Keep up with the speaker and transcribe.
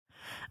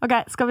Ok,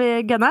 skal vi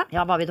gunne?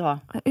 Ja, hva vil du ha?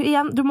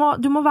 Igjen, du må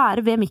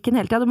være ved mikken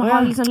hele tiden. Du må ha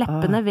liksom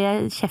leppene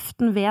ved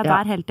kjeften ved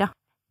der hele tiden.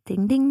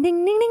 Ding, ding, ding,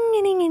 ding, ding,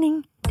 ding, ding,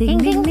 ding.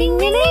 Ding, ding, ding,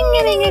 ding,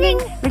 ding, ding,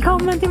 ding.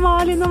 Velkommen til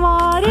Malin og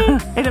Mari.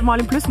 Eller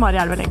Malin pluss Mari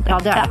det vel egentlig. Ja,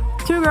 det det.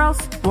 2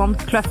 girls, 1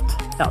 kløft.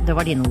 Ja, det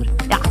var dine ord.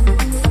 Ja.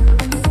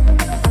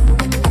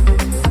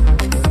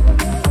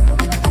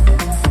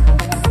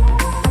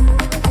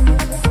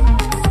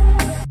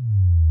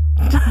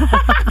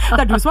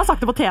 Det du som har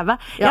sagt det på TV.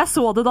 Jeg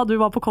så det da du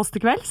var på Kåss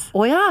til kvelds.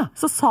 Åja!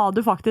 Så sa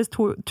du faktisk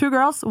 2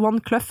 girls,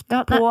 1 kløft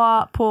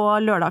på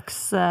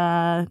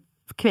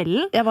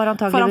lørdagskvelden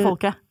foran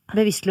folket.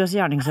 Bevisstløs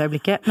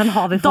gjerningsøyeblikket. Men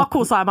har vi da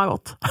koset jeg meg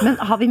godt. Men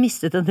har vi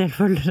mistet en del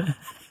følgere?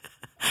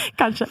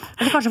 Kanskje.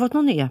 Eller kanskje fått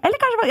noen nye?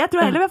 Jeg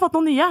tror heller vi har fått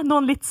noen nye.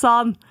 Noen litt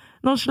sånn,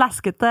 noen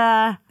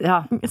slaskete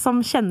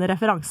som kjenner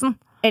referansen.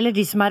 Eller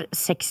de som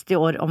 60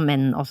 år og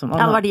menn og sånn.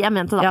 Ja, det var de jeg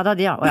mente da. Ja, det var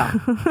de, ja.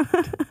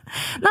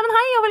 Nei, men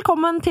hei, og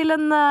velkommen til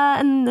en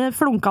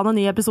flunkende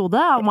ny episode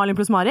av Malin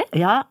pluss Mari.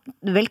 Ja,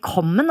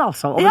 velkommen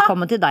altså. Og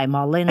velkommen til deg,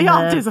 Malin.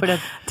 Ja,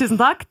 tusen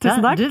takk.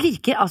 Du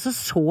virker altså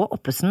så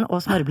oppesen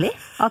og smørblid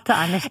at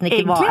det nesten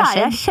ikke hva skjedd.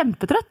 Egentlig jeg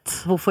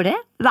kjempetrøtt. Hvorfor det?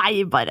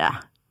 Nei,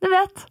 bare, du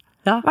vet.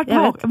 Ja,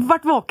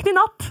 vært våken i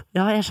natt.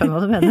 Ja, jeg skjønner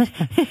hva du mener.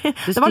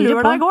 Det var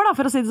lørdag i går da,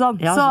 for å si det sånn.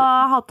 Ja, så jeg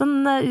har hatt en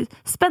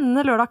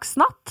spennende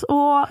lørdagsnatt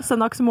og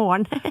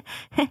søndagsmorgen.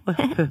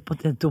 Hør på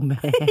det dumme.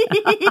 Jeg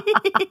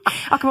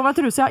har ikke på meg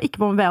truse, jeg har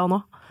ikke på meg BH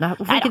nå. Nei,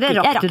 hvorfor ikke det?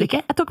 Rakk du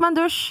ikke? Jeg tok meg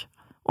en dusj.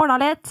 Ordna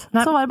litt,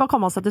 så var det bare å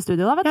komme seg til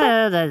studio da, vet du.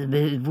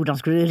 Hvordan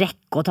skulle du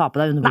rekke å ta på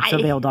deg underbukser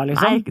og BH da,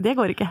 liksom? Nei, det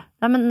går ikke.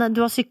 Nei, men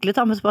du har syklet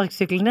da med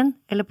sparkesykkelen din?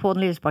 Eller på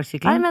den lille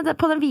sparkesykkelen? Nei, men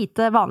på den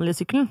hvite vanlige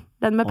sykkelen.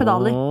 Den med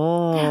pedaler.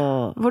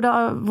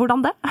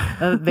 Hvordan det?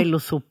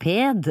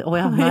 Velosoped?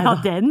 Ja,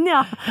 den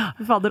ja.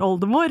 Fader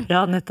oldemor.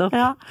 Ja, nettopp.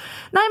 Ja.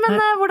 Nei, men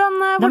hvordan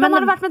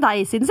har det vært med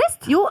deg siden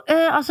sist? Jo,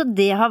 altså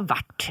det har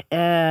vært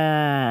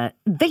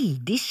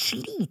veldig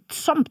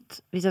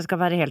slitsomt, hvis jeg skal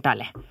være helt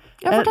ærlig.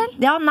 Ja, fortell.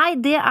 Nei,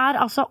 det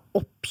altså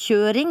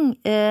oppkjøring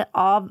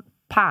av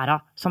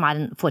Pæra, som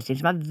en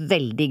forestilling som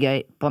veldig gøy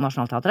på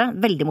Nationaltheatret.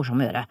 Veldig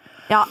morsom å gjøre.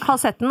 Ja, har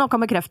sett den og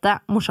kan bekrefte.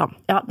 Morsom.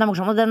 Ja, den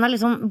morsom, og den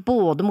liksom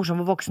både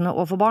morsom for voksne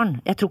og for barn.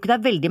 Jeg tror ikke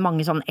det veldig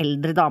mange sånn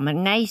eldre damer.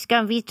 Nei,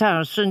 skal vi ta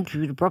oss en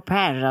tur på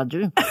Pæra,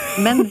 du?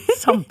 Men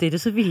samtidig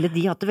så ville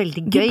de hatt det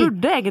veldig gøy. De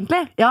burde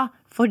egentlig. Ja,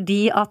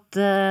 fordi at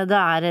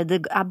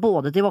det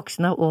både til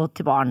voksne og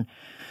til barn.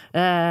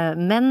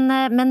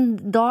 Men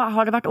da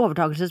har det vært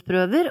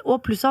overtagelsesprøver,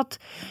 og pluss at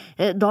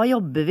da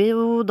jobber vi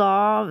jo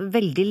da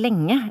veldig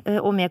lenge,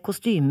 og med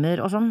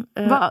kostymer og sånn.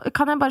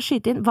 Kan jeg bare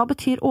skyte inn, hva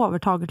betyr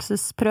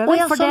overtagelsesprøver?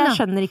 Ja, for det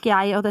skjønner ikke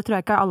jeg, og det tror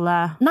jeg ikke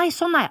alle Nei,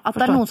 at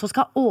det noen som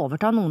skal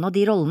overta noen av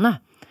de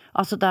rollene.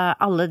 Altså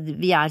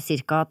vi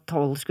cirka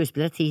 12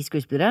 skuespillere, 10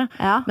 skuespillere.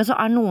 Ja. Men så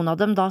noen av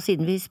dem da,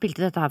 siden vi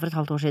spilte dette her for et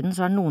halvt år siden,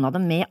 så noen av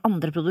dem med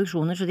andre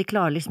produksjoner, så de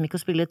klarer liksom ikke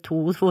å spille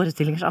 2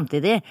 forestillinger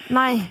samtidig.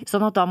 Nei.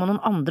 Sånn at da må noen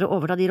andre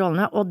overta de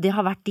rollene, og det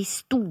har vært de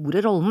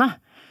store rollene.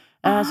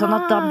 Sånn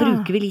at da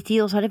bruker vi litt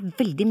tid, og så det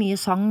veldig mye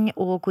sang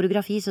og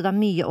koreografi, så det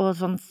mye og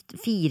sånn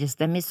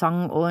 4-stemmig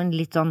sang og en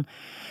litt sånn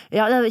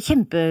ja, det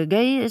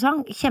kjempegøy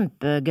sang,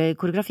 kjempegøy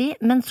koreografi,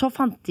 men så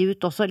fant de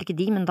ut også, eller ikke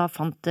de, men da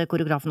fant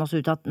koreografen også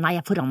ut at nei,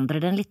 jeg forandrer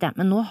den litt,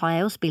 men nå har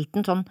jeg jo spilt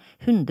den sånn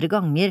 100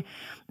 ganger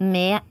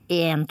med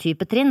en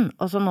type trinn,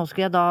 og så nå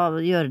skal jeg da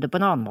gjøre det på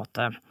en annen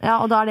måte. Ja,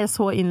 og da det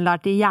så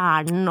innlært i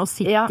hjernen og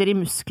sitter i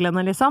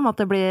musklene liksom, at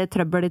det blir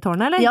trøbbel i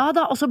tårnet, eller? Ja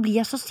da, og så blir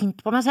jeg så sint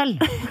på meg selv,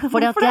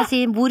 fordi at jeg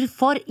sier,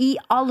 hvorfor i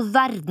all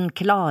verden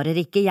klarer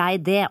ikke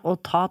jeg det å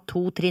ta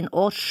 2 trinn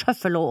og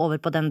sjøffele over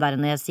på den der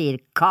når jeg sier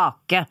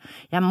kake?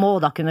 Jeg må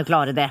da kunne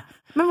klare det.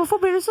 Men hvorfor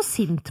blir du så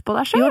sint på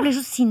deg selv? Jo, jeg blir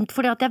så sint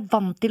fordi at jeg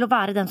vant til å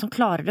være den som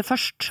klarer det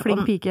først.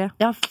 Flink pike.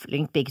 Ja,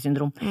 flink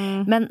pike-syndrom.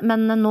 Men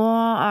nå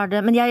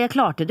det men jeg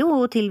klarte det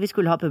jo til vi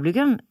skulle ha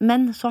publikum, men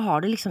så har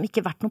det liksom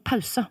ikke vært noen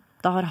pause.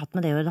 Det har hatt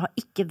med det å gjøre, det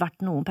har ikke vært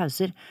noen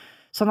pauser.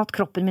 Sånn at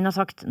kroppen min har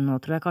sagt, nå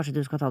tror jeg kanskje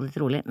du skal ta det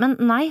litt rolig. Men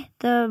nei,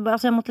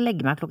 altså jeg måtte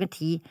legge meg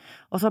 10:00,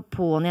 og så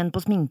på'n igjen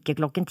på sminke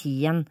 10:00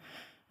 igjen.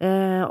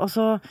 Og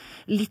så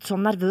litt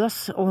sånn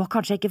nervøs, og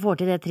kanskje jeg ikke får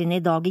til det trinnet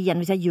i dag igjen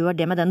hvis jeg gjør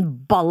det med den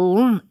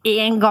ballen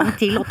en gang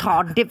til og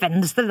tar den til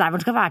venstre der hvor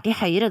den skal være til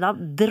høyre, da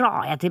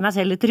drar jeg til meg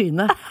selv i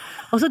trynet.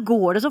 Og så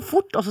går det så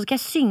fort, og så skal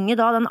jeg synge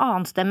da den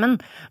annenstemmen,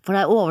 for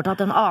jeg har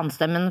overtatt den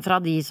annenstemmen fra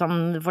de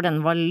som, for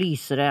den var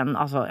lysere enn,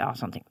 altså ja,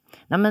 sånne ting.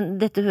 Nei, men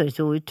dette høres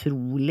jo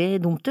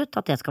utrolig dumt ut,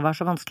 at det skal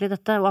være så vanskelig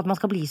dette, og at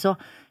man skal bli så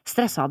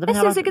stresset av det.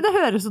 Jeg synes ikke det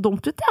høres så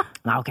dumt ut, ja.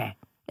 Nei, ok.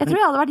 Jeg tror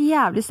jeg hadde vært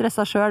jævlig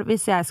stresset selv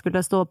hvis jeg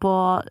skulle stå på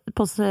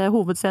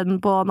hovedscenen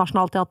på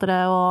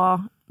Nationaltheatret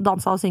og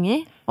dansa og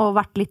synge, og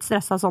vært litt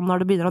stresset sånn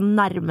når det begynner å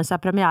nærme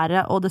seg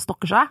premiere og det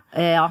stokker seg.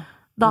 Ja.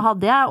 Da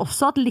hadde jeg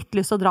også hatt litt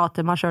lyst til å dra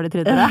til meg selv i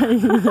trynet.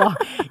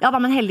 Ja da,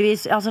 men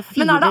heldigvis altså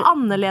 4... Men det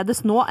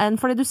annerledes nå enn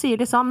fordi du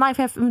sier liksom, nei,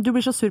 for du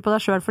blir så sur på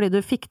deg selv fordi du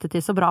fikk det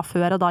til så bra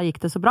før, og da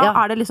gikk det så bra.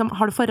 Det liksom,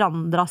 har det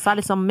forandret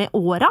seg liksom med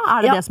åra?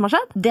 Det som har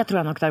skjedd? Det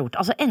tror jeg nok det har gjort.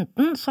 Altså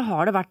enten så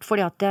har det vært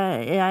fordi at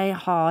jeg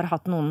har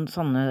hatt noen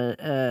sånne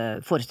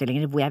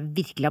forestillinger hvor jeg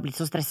virkelig har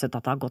blitt så stresset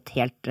at det har gått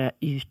helt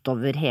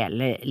utover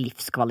hele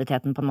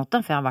livskvaliteten på en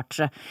måte, for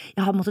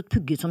jeg har måttet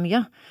pugge så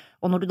mye.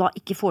 Og når du da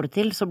ikke får det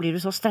til, så blir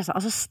du så stresset.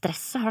 Altså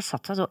stresset har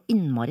satt seg så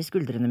innmari i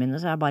skuldrene mine,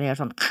 så jeg bare gjør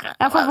sånn.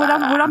 Ja, for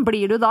hvordan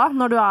blir du da,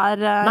 når du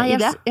Nei, i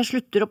det? Jeg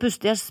slutter å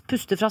puste. Jeg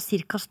puster fra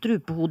cirka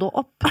strupehodet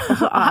og opp,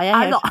 og så jeg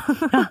helt...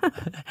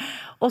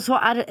 Og så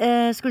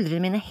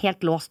skuldrene mine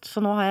helt låst.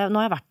 Så nå har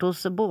jeg vært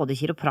hos både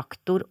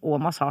kiropraktor og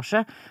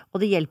massasje,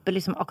 og det hjelper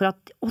liksom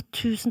akkurat,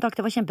 tusen takk,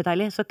 det var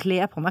kjempedeilig, så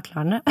kler jeg på meg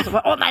klærne, og så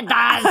bare, nei,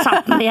 der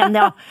satt den igjen,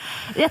 ja.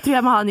 Jeg tror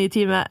jeg må ha en ny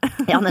time.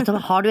 Ja,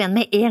 nettopp, har du en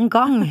med en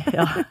gang?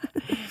 Ja.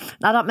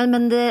 Neida,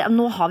 men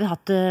nå har vi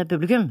hatt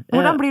publikum.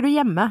 Hvordan blir du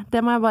hjemme?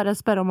 Det må jeg bare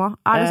spørre om også.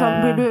 Det sånn,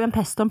 blir du en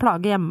pest og en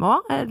plage hjemme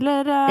også?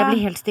 Eller? Jeg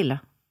blir helt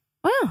stille.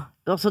 Åja.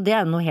 Altså,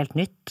 det noe helt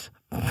nytt.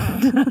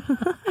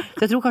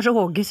 Så jeg tror kanskje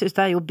Håge synes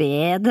det jo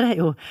bedre,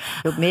 jo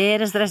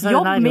mer stress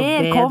Jobb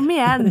mer, kom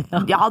igjen.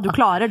 Ja, du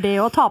klarer det,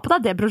 og ta på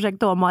deg det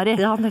prosjektet også, Mari.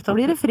 Ja, da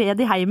blir det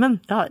fred i heimen.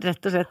 Ja,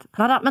 rett og slett.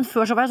 Neida, men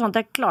før så var det sånn at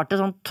jeg klarte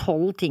sånn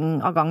 12 ting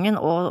av gangen,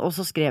 og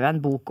så skrev jeg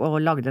en bok og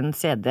lagde en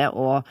CD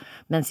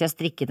mens jeg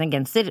strikket en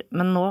genser,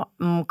 men nå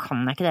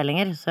kan jeg ikke det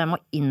lenger, så jeg må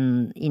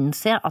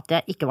innse at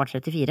jeg ikke var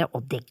 34,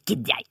 og det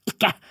gidder jeg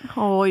ikke.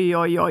 Oi.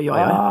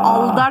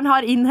 Alderen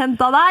har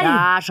innhentet deg.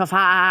 Det så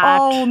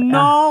fælt. Oh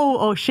no.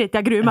 Oh shit,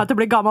 jeg gruer meg til å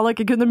bli gammel og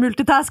ikke kunne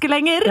multitaske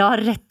lenger. Ja,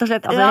 rett og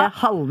slett. Altså, jeg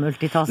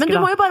halvmultitasker. Men du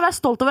må jo bare være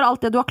stolt over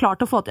alt det du har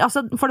klart å få til.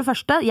 Altså, for det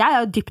første, jeg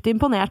jo dypt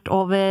imponert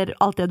over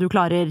alt det du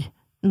klarer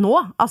nå,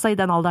 altså i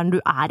den alderen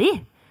du i.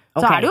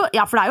 Så Okay. Det jo,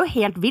 ja, for det jo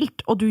helt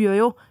vilt, og du gjør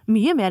jo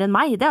mye mer enn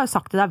meg. Det har jeg jo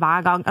sagt til deg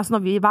hver gang, altså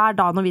hver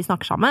dag når vi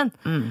snakker sammen.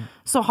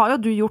 Så har jo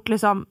du gjort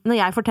liksom, når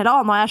jeg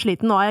forteller, nå er jeg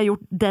sliten, nå har jeg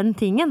gjort den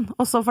tingen,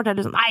 og så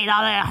forteller du sånn, nei da,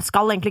 jeg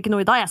skal egentlig ikke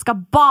noe i dag, jeg skal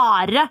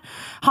bare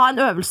ha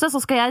en øvelse,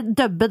 så skal jeg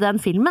dubbe den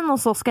filmen, og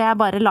så skal jeg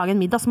bare lage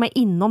en middag, så må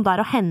jeg innom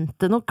der og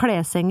hente noen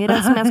kleshengere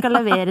som jeg skal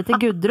levere til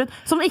Gudrun,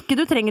 som ikke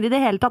du trenger i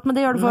det hele tatt, men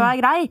det gjør du for å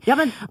være grei. Ja,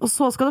 og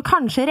så skal du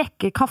kanskje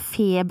rekke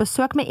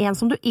kafébesøk med en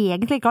som du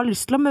egentlig ikke har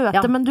lyst til å møte,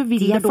 ja, men du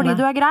vil det fordi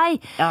du grei.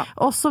 Ja.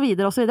 Og så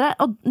videre, og så videre.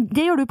 Og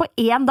det gjør du på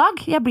en dag.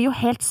 Jeg blir jo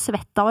helt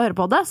svett av å høre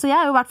på det, så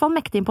jeg jo i hvert fall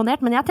mektig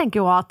imponert, men jeg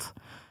tenker jo at,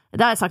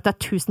 det har jeg sagt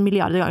 1000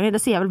 milliarder ganger,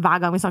 det sier jeg vel hver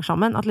gang vi snakker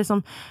sammen, at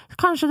liksom,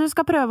 kanskje du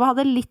skal prøve å ha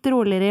det litt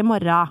roligere i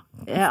morgen.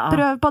 Ja.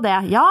 Prøv på det.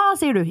 Ja,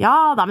 sier du.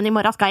 Ja da, men i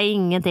morgen skal jeg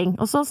ingenting.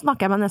 Og så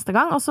snakker jeg med neste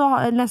gang, og så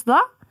neste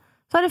dag,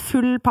 så det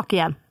full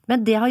pakke igjen.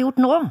 Men det jeg har gjort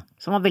nå,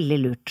 som var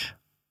veldig lurt,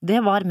 det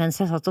var mens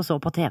jeg satt og så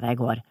på TV i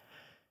går.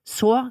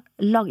 Så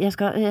jeg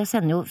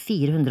sender jo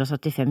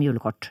 475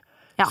 julekort.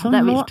 Ja, så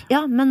det nå, vilt. Ja,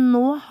 men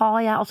nå har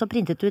jeg altså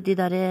printet ut de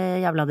der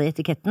jævla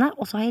etikettene,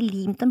 og så har jeg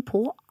limt dem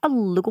på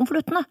alle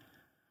konvoluttene.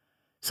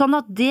 Sånn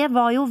at det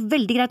var jo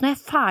veldig greit. Når jeg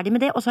ferdig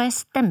med det, og så har jeg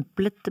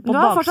stemplet på baksiden. Du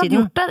har fortsatt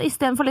gjort det, i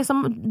stedet for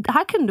liksom,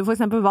 her kunne du for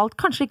eksempel valgt,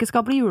 kanskje ikke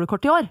skal bli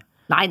julekort i år.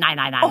 Nei,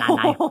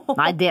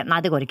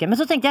 det går ikke.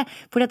 Men så tenkte jeg,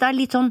 fordi det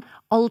litt sånn,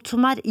 alt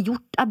som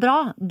gjort bra,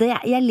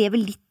 jeg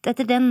lever litt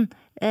etter den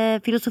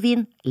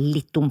filosofien,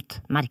 litt dumt,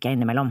 merker jeg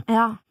innimellom.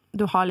 Ja.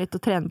 Du har litt å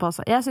trene på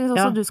også. Jeg synes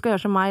også du skal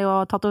gjøre som meg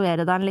og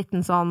tatovere deg en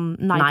liten sånn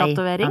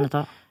nei-tatovering.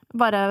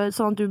 Bare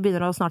sånn at du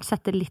begynner å snart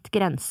sette litt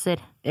grenser.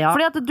 Ja.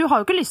 Fordi at du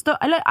har jo ikke lyst til,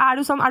 eller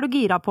du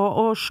gira på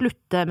å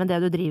slutte med det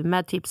du driver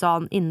med, typ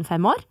sånn innen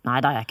 5 år? Nei,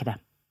 da er jeg ikke det.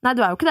 Nei,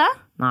 du jo ikke det?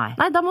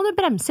 Nei, da må du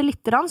bremse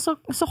litt,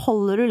 så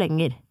holder du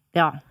lenger.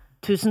 Ja,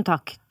 tusen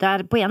takk.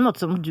 Det på en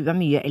måte som du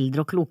mye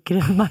eldre og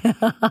klokere enn meg.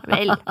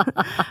 Vel.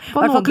 I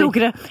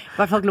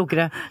hvert fall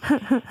klokere.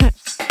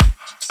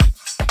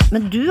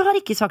 Men du har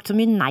ikke sagt så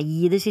mye nei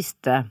i det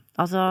siste.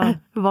 Altså...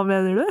 Hva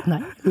mener du? Nei.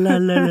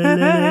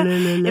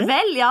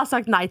 Vel, jeg har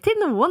sagt nei til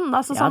noen.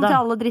 Altså sånn til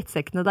alle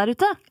drittsekkene der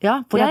ute.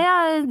 Ja, de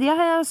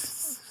har jeg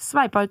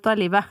sveipa ut av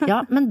livet.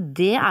 Ja, men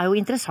det jo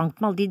interessant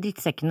med alle de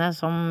drittsekkene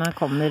som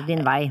kommer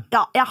din vei.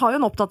 Ja, jeg har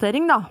jo en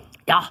oppdatering da.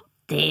 Ja,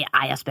 det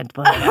jeg spent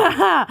på.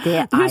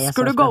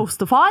 Husker du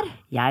Ghostefar?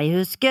 Jeg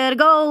husker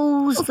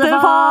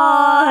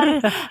Ghostefar.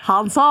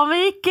 Han som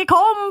ikke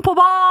kom på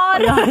bar.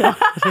 Ja,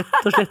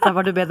 rett og slett, der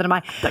var du bedre enn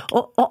meg.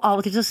 Og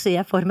av og til så ser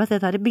jeg for meg det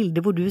der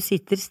bildet hvor du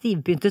sitter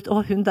stivpyntet,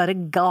 og hun der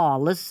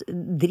gale,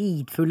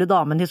 dritfulle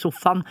damen i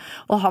sofaen,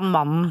 og han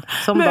mannen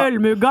som med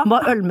ølmugga.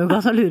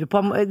 Som lurer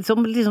på,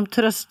 som liksom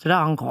trøster deg,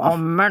 han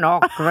kommer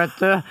nok, vet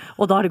du.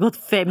 Og da har det gått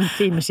 5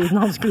 timer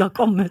siden han skulle ha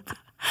kommet.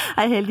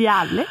 Det helt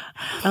jævlig.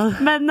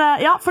 Men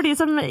ja, for de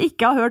som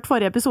ikke har hørt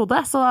forrige episode,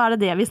 så det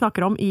det vi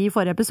snakker om i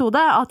forrige episode,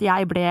 at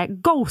jeg ble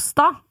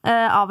ghosta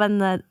av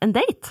en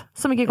date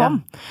som ikke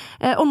kom.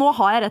 Ja. Og nå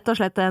har jeg rett og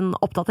slett en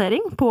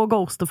oppdatering på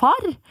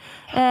Ghostefar,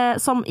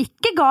 som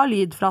ikke ga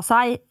lyd fra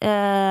seg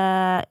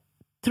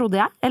trodde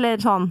jeg.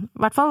 Eller sånn, i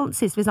hvert fall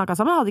sist vi snakket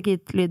sammen, hadde ikke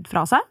gitt lyd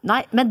fra seg.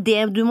 Nei, men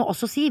det du må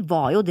også si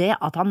var jo det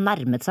at han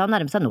nærmet seg. Nå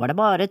er det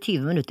bare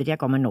 20 minutter til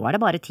jeg kommer, nå er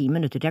det bare 10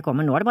 minutter til jeg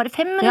kommer, nå er det bare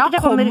 5 minutter til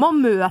jeg kommer. Ja, kom og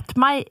møt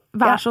meg,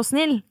 vær så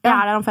snill. Jeg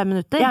er der om 5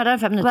 minutter. Jeg er der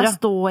om 5 minutter, Der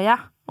står jeg,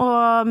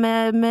 og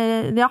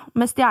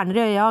med stjerner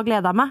i øya og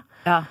gleder meg.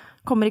 Ja.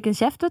 Kommer ikke en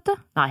kjeft, vet du.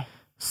 Nei.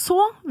 Så,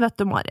 vet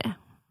du, Mari.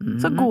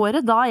 Så går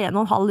det da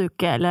 1,5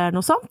 uke eller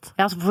noe sånt.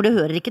 Ja, for du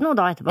hører ikke noe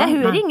da etterpå? Jeg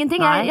hører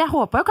ingenting. Jeg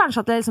håper jo kanskje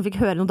at jeg liksom fikk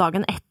høre noe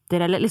dagen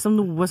etter, eller liksom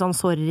noe sånn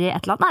sorry,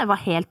 et eller annet. Nei, jeg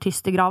var helt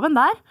tyst i graven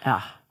der. Ja.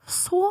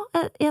 Så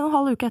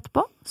 1,5 uke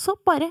etterpå, så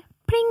bare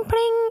pling,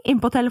 pling,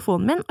 inn på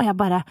telefonen min, og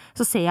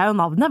så ser jeg jo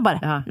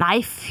navnet, nei,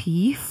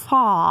 fy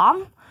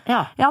faen.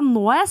 Ja,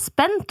 nå er jeg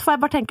spent, for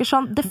jeg bare tenker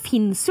sånn, det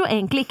finnes jo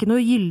egentlig ikke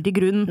noe gyldig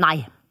grunn.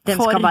 Nei. Den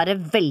skal være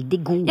veldig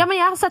god. Ja, men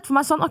jeg har sett for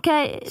meg sånn,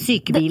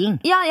 sykebilen.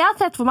 Jeg har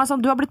sett for meg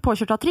sånn, du har blitt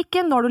påkjørt av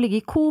trikken, nå har du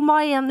ligget i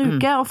koma i en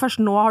uke, og først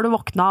nå har du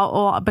våknet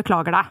og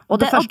beklager deg. Og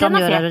det første han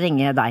gjør er å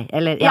ringe deg,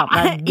 eller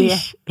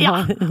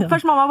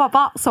Først mamma og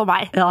pappa, så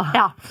meg.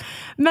 Ja.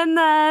 Men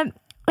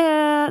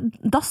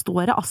da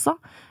står det altså,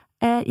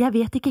 jeg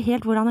vet ikke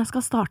helt hvordan jeg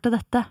skal starte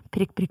dette,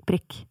 prikk, prikk,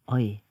 prikk.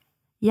 Oi.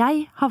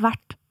 Jeg har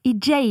vært i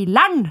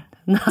jaileren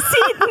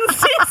siden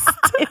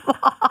sist!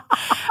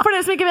 For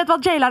dere som ikke vet hva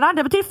jaileren er,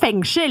 det betyr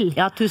fengsel.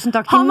 Ja, tusen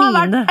takk til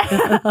Mine.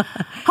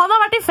 Han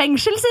har vært i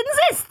fengsel siden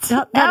sist!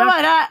 Ja, jeg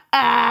bare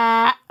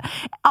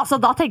altså,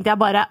 da tenkte jeg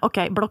bare, ok,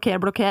 blokker.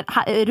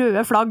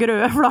 Røde flagg,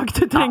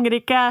 du trenger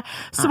ikke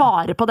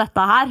svare på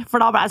dette her.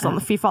 For da ble jeg sånn,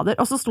 fy fader.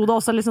 Og så sto det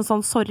også liksom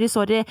sånn, sorry,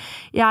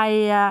 jeg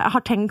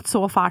har tenkt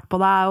så fælt på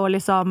deg, og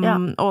liksom,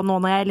 og nå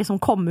når jeg liksom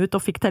kom ut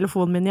og fikk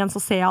telefonen min igjen,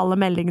 så ser jeg alle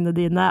meldingene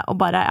dine, og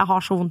bare, jeg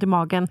har så vondt i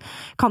magen.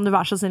 Kan du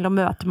være så snill å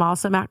møte meg,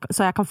 så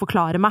jeg kan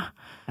forklare meg?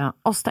 Ja.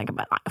 Og så tenker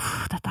jeg bare, nei,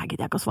 dette her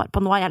gidder jeg ikke å svare på.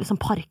 Nå er jeg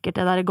liksom parkert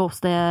det der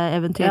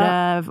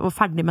ghost-eventyret og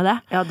ferdig med det.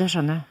 Ja, det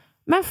skjønner jeg.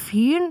 Men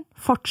fyren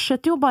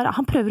fortsetter jo bare,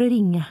 han prøver å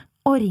ringe,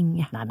 og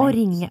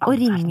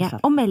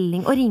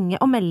melding.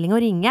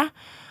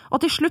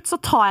 Og til slutt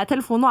så tar jeg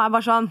telefonen og er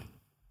bare sånn,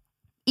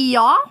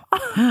 ja?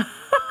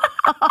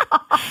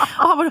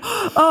 Og han bare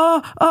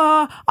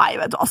nei,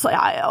 vet du, altså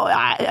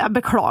jeg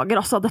beklager,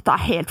 altså, dette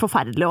er helt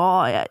forferdelig,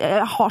 og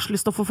jeg har så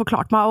lyst til å få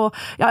forklart meg, og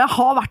jeg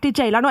har vært i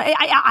jaileren, og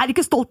jeg er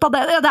ikke stolt av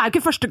det. Det er jo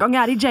ikke første gang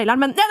jeg er i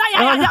jaileren, men nei,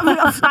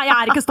 jeg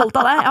er ikke stolt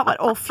av det. Jeg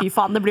bare, fy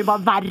faen, det blir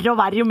bare verre og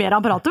verre jo mer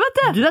han prater, vet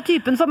du. Du er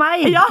typen for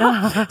meg. Ja,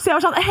 så jeg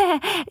var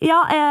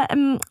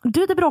sånn,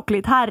 du, det bråker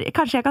litt her,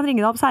 kanskje jeg kan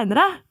ringe deg opp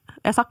senere?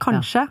 Jeg sa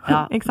kanskje,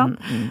 ikke sant?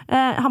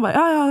 Han bare,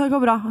 ja, det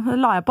går bra.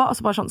 La jeg på, og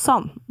så bare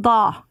sånn, da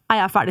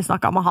er jeg ferdig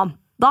snakket med han.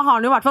 Da har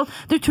han jo i hvert fall,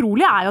 det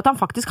utrolige er jo at han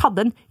faktisk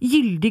hadde en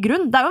gyldig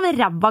grunn. Det er jo en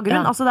ræva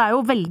grunn, altså det er jo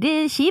veldig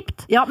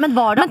kjipt. Ja, men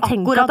var det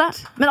akkurat,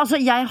 men altså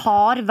jeg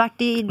har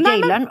vært i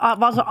jaileren,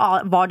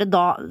 var det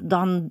da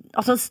han,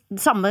 altså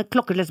samme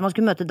klokke som han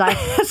skulle møte deg,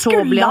 så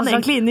skulle han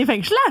egentlig inn i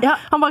fengselet? Ja.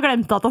 Han bare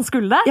glemte at han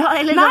skulle det? Ja,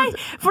 nei,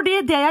 fordi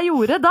det jeg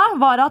gjorde da,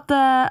 var at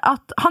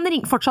han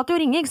fortsatte jo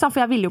å ringe, ikke sant?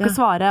 For jeg ville jo ikke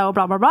svare og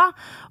bla bla bla,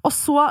 og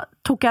så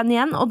tok jeg den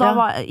igjen, og da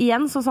var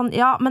igjen sånn,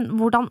 ja, men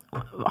hvordan,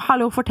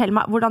 hallo, fortell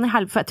meg, hvordan i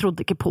helvete, for jeg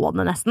trodde ikke på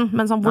det nesten,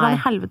 men sånn, hvordan i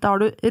helvete har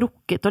du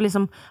rukket å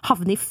liksom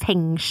havne i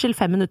fengsel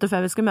 5 minutter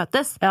før vi skulle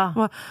møtes? Ja.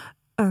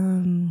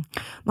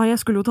 Nei, jeg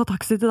skulle jo ta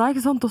taxi til deg,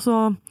 ikke sant? Og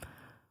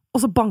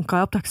så banket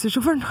jeg opp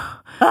taxisjåføren.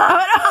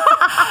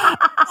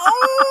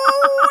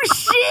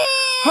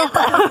 Shit!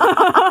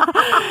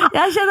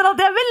 Jeg kjenner at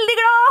jeg er veldig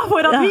glad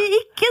for at vi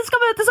ikke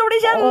skal møtes og bli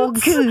kjent.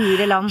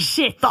 Gure land.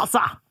 Shit,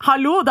 altså.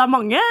 Hallo, det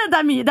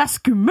er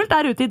skummelt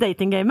der ute i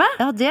datinggamet.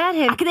 Ja, det er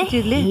helt tydelig. Er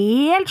ikke det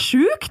helt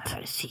sjukt?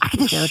 Er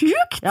ikke det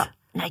sjukt? Ja.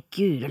 Nei,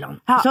 gureland.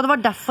 Ja. Så det var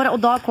derfor,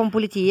 og da kom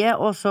politiet,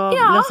 og så ble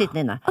han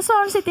sittende inne. Og så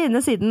har han sittet inne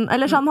siden,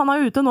 eller sånn, han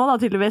er ute nå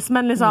da tydeligvis,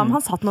 men liksom,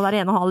 han satt nå der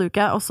i 1,5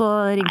 uke, og så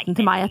ringte han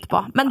til meg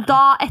etterpå. Men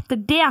da, etter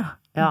det,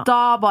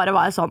 da bare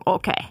var jeg sånn,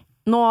 ok,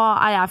 nå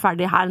er jeg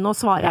ferdig her, nå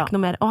svarer jeg ikke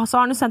noe mer. Og så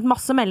har han jo sendt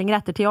masse meldinger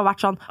ettertid og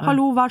vært sånn,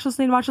 hallo, vær så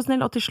snill,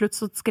 og til slutt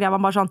så skrev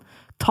han bare sånn,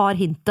 tar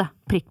hintet,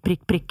 prikk,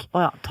 prikk, prikk.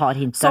 Tar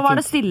hintet, så var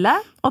det stille,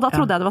 og da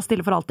trodde jeg det var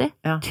stille for alltid.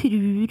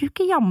 Tror du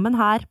ikke jammen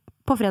her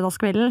på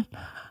fredagskvelden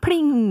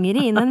plinger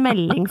inn en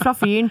melding fra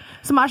fyren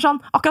som er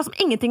sånn, akkurat som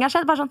ingenting er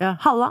skjedd, bare sånn,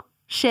 halla,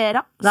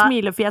 skjera,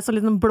 smilefjes og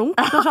litt sånn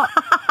blunk. Sånn,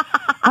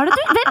 hvem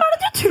er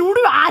det du tror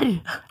du er?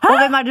 Hæ? Og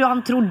hvem er det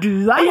han tror du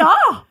er? Ja!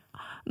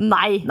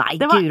 Nei,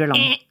 det var, gureland.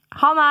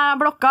 Han er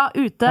blokka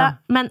ute,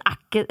 men er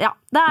ikke,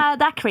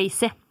 det er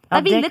crazy. Det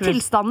er ville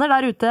tilstander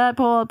der ute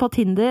på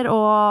Tinder,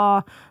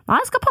 og nei,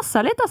 jeg skal passe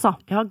deg litt, altså.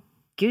 Ja,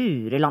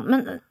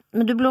 gureland.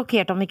 Men du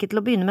blokkerte ham ikke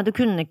til å begynne med, du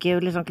kunne ikke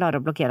liksom klare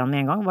å blokkere ham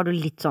med en gang. Var du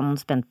litt sånn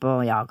spent på,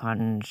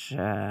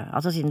 kanskje,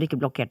 altså siden du ikke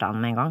blokkerte ham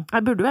med en gang?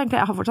 Jeg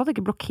har fortsatt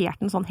ikke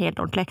blokkert den sånn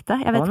helt ordentlig ekte.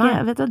 Jeg vet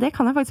ikke, vet du, det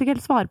kan jeg faktisk ikke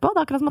helt svare på. Det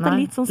er akkurat som at det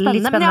er litt sånn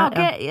spennende, men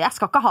jeg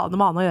skal ikke ha noe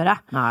med han å gjøre.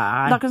 Nei.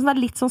 Det er akkurat som det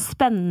er litt sånn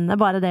spennende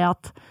bare det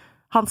at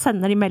han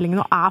sender de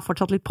meldingene og er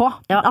fortsatt litt på.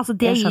 Altså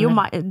det gir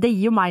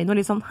jo meg noe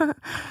litt sånn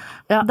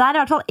Ja. Det er i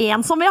hvert fall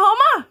en som vil ha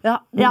meg! Ja,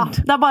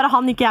 det er bare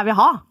han ikke jeg vil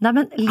ha. Nei,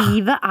 men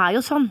livet er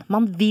jo sånn.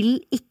 Man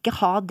vil ikke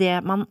ha det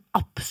man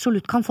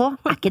absolutt kan få.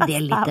 Er ikke det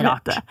litt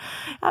rart?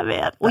 Jeg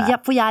vet det.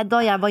 Og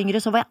da jeg var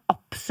yngre, så var jeg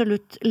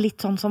absolutt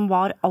litt sånn som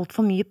var alt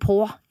for mye på.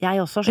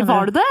 Jeg også, skjønner du?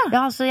 Var du det?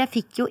 Ja, altså jeg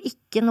fikk jo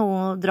ikke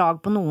noe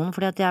drag på noen,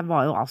 fordi at jeg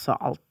var jo altså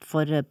alt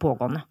for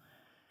pågående.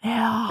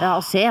 Ja,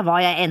 og se hva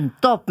jeg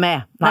endte opp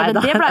med. Nei,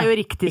 men det ble jo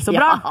riktig så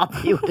bra. Ja,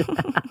 det gjorde det.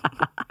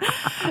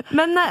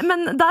 men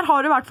der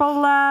har du i hvert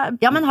fall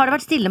Ja, men har det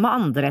vært stille med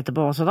andre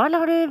etterpå også da?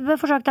 Eller har du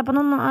forsøkt deg på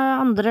noen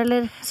andre,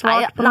 eller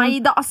svart på noen? Nei,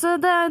 altså,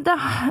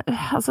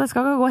 altså, jeg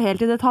skal ikke gå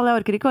helt i detalj.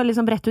 Jeg orker ikke å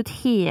liksom brette ut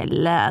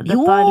hele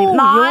dette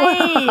livet.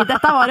 Nei,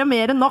 dette var jo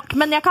mer enn nok.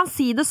 Men jeg kan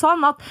si det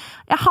sånn at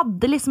jeg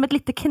hadde liksom et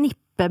lite knippe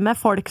med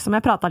folk som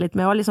jeg pratet litt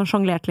med og liksom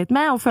sjonglerte litt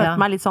med, og følte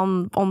meg litt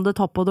sånn on the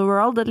top of the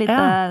world,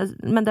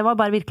 men det var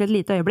bare virkelig et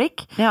lite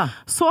øyeblikk.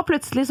 Så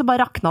plutselig så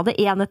bare rakna det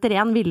en etter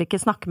en, ville ikke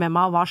snakke med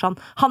meg og var sånn,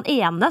 han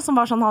ene som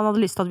var sånn, han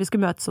hadde lyst til at vi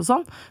skulle møtes og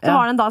sånn, så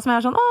var det en dag som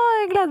jeg var sånn,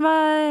 jeg gleder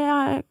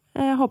meg,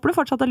 jeg håper du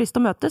fortsatt har lyst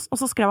til å møtes,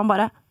 og så skrev han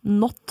bare,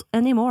 not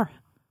anymore.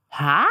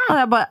 Hæ?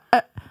 Og jeg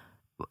bare,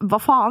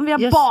 hva faen, vi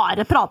har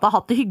bare pratet og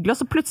hatt det hyggelig,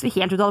 og så plutselig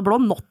helt ut av det blå,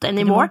 not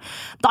anymore.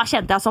 Da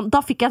kjente jeg sånn, da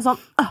fikk jeg en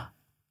sånn,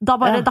 da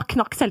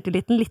knakk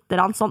selvtilliten litt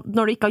sånn,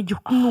 når du ikke har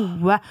gjort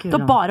noe, du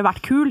har bare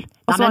vært kul,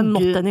 og så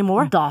not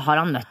anymore. Da har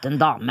han møtt en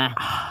dame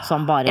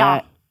som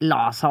bare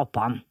la seg opp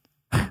på han.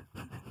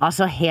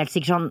 Altså helt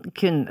sikkert sånn,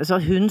 så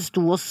hun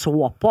sto og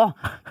så på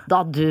da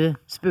du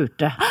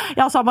spurte.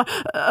 Ja, så han bare,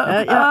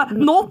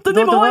 not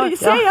anymore,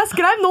 se, jeg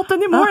skrev not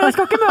anymore, jeg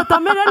skal ikke møte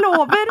ham mer, jeg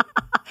lover.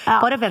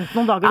 Bare vent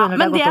noen dager under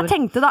det. Men det jeg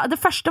tenkte da, det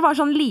første var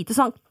sånn liten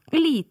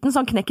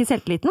sånn knekk i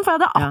selvtilliten, for jeg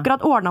hadde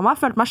akkurat ordnet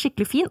meg, følte meg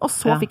skikkelig fin, og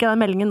så fikk jeg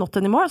den meldingen not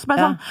anymore, så ble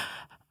jeg sånn,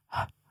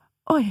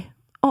 oi,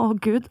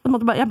 Gud,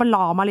 jeg bare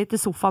la meg litt i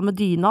sofaen med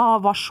dyna,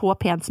 og var så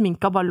pent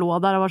sminka, bare lå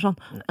der, og var sånn,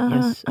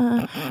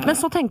 men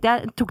så tenkte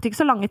jeg, tok det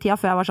ikke så lange tida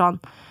før jeg var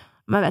sånn,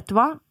 men vet du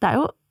hva, det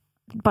er jo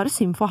bare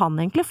synd for han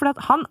egentlig, for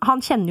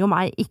han kjenner jo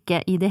meg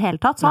ikke i det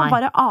hele tatt, så han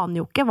bare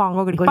aner jo ikke hva han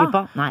går glipp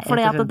av,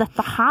 fordi at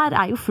dette her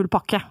er jo full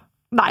pakke.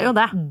 Det er jo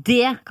det.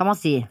 Det kan man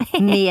si.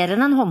 Mer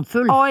enn en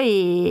håndfull.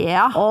 Oi,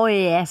 ja. Oh,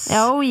 yes.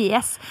 Oh,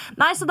 yes.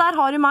 Nei, så der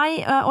har du meg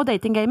og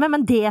datinggamet,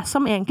 men det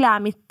som egentlig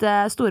er mitt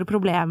store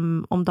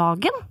problem om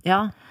dagen,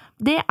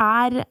 det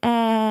er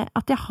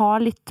at jeg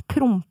har litt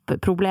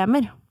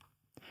prompeproblemer.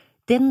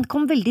 Den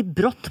kom veldig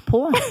brått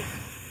på.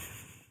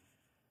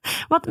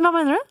 Hva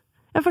mener du?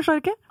 Jeg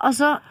forstår ikke.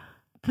 Altså,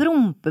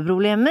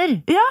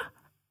 prompeproblemer? Ja.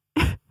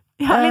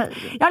 Jeg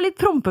har litt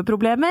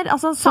prompeproblemer.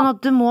 Altså, sånn at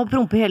du må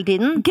prompe hele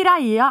tiden?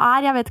 Greia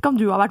er, jeg vet ikke om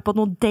du har vært på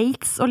noen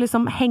dates og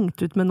liksom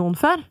hengt ut med noen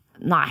før?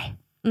 Nei,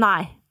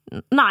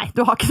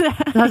 du har ikke det.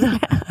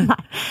 Nei,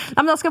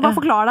 men da skal jeg bare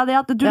forklare deg det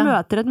at du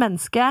møter et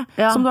menneske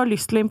som du har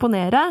lyst til å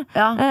imponere,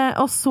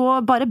 og så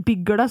bare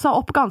bygger det seg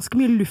opp ganske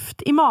mye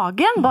luft i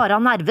magen.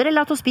 Bare av nerver,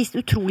 eller at du har spist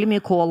utrolig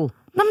mye kål?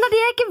 Nei, men det er det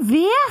jeg ikke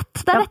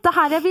vet. Det er dette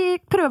her jeg vil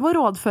prøve å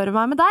rådføre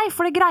meg med deg,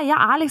 for det greia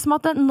er liksom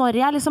at når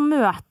jeg liksom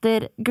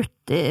møter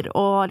gutter,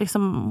 og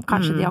liksom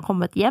kanskje de har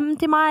kommet hjem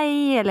til meg,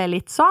 eller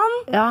litt sånn,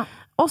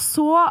 og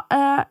så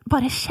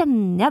bare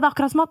kjenner jeg det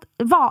akkurat som at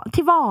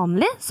til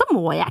vanlig så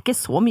må jeg ikke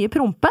så mye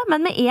prompe,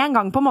 men med en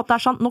gang på en måte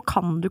er sånn, nå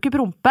kan du ikke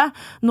prompe,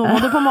 nå må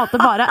du på en måte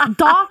bare,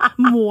 da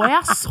må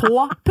jeg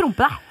så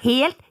prompe, det er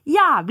helt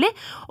jævlig,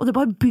 og det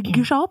bare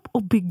bygger seg opp,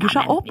 og bygger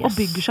seg opp, og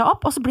bygger seg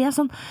opp, og så blir jeg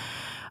sånn,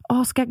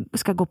 skal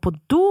jeg gå på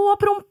do og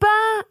prompe?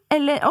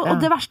 Eller, og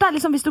det verste er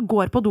liksom, hvis du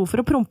går på do for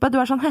å prompe, du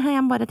er sånn,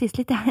 jeg må bare tisse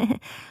litt,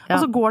 og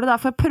så går du der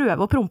for å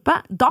prøve å prompe,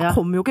 da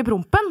kommer jo ikke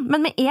prompen,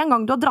 men med en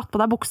gang du har dratt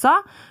på deg buksa,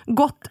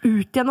 gått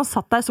ut igjen og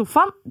satt deg i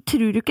sofaen,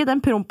 tror du ikke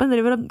den prompen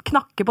driver og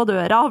knakker på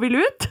døra og vil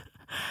ut?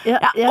 Jeg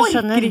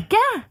orker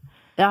ikke!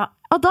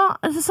 Og da,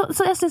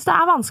 så jeg synes det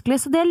er vanskelig,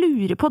 så det jeg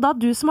lurer på da,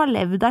 du som har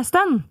levd deg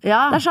stund, det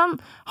er sånn,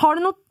 har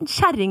du noe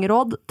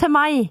kjerringråd til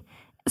meg?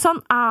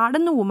 Sånn, er det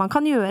noe man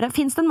kan gjøre?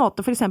 Finnes det en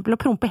måte for eksempel å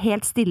prompe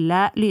helt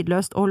stille,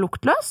 lydløst og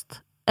luktløst?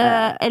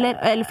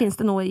 Eller finnes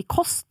det noe i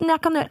kosten jeg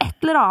kan gjøre?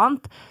 Et eller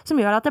annet som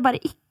gjør at jeg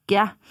bare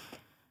ikke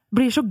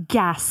blir så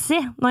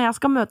gassy når jeg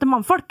skal møte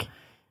mannfolk?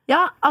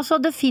 Ja,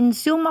 altså det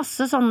finnes jo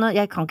masse sånne,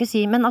 jeg kan ikke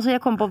si, men altså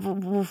jeg kom på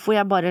hvorfor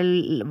jeg bare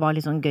var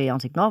litt sånn gøy i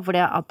ansikt nå, for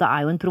det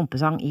er jo en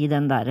prompesang i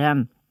den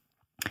der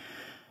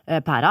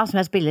pæra som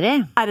jeg spiller i.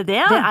 Er det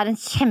det? Det er en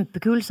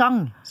kjempekul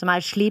sang som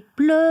er Slipp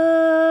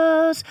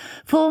løs,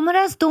 få med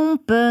deg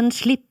stumpen,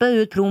 slippe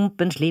ut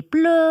prompen, slipp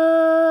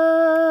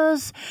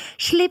løs,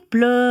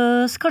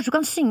 kanskje du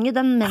kan synge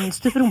den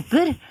mens du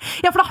promper.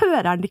 Ja, for da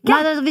hører han det ikke.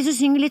 Nei, hvis du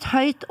synger litt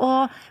høyt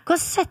og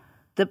kan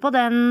sette på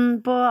den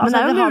på, men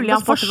det er jo mulig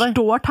han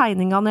forstår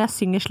tegninga når jeg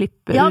synger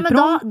slipp ut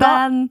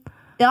prompen.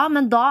 Ja,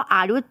 men da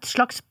er det jo et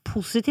slags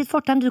positivt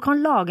fortegn. Du kan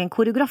lage en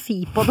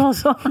koreografi på det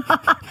også.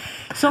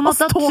 Som at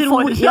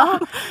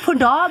for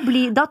da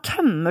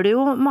tømmer du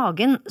jo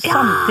magen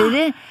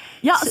samtidig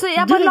Ja, så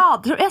jeg bare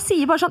lader Jeg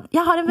sier bare sånn,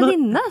 jeg har en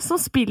venninne som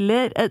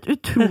spiller et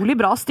utrolig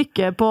bra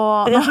stykke på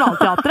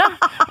Nationalteatret,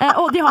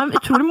 og de har en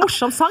utrolig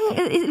morsom sang.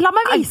 La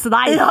meg vise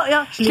deg.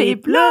 Ja.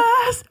 Slipp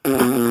løs!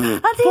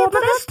 Få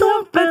på den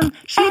stumpen!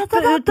 Slipp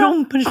ut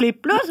rumpen,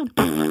 slipp løs!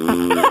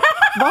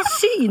 Hva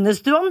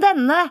synes du om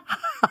denne?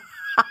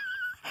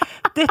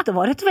 Dette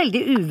var et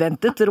veldig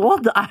uventet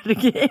råd, du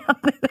ikke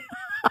enig?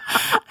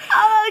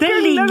 Det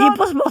ligger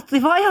på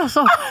Spotify,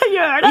 altså.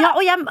 Gjør det? Ja,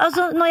 og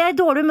når jeg er i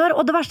dårlig humør,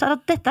 og det verste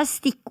at dette er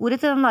stikkordet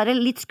til den der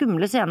litt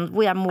skumle scenen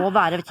hvor jeg må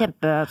være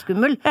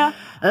kjempeskummel. Ja.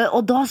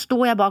 Og da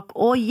står jeg bak,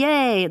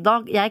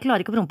 jeg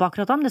klarer ikke å prompe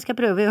akkurat da, men det skal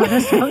jeg prøve å gjøre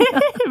neste gang.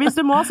 Hvis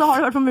du må, så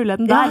har du hørt på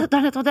muligheten der. Ja, det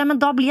er nettopp det,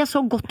 men da blir jeg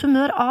så godt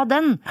humør av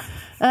den.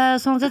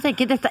 Sånn at jeg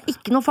tenker, dette er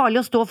ikke noe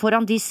farlig å stå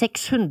foran de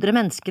 600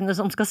 menneskene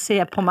som skal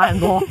se på meg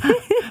nå.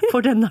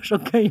 For den er så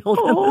gøy, og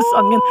denne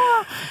sangen.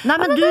 Nei,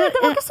 men det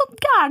var ikke så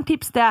gæren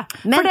tips det.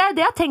 For det er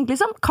det jeg tenkte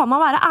liksom, kan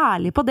man være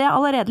ærlig på det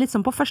allerede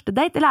liksom på første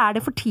date, eller er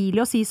det for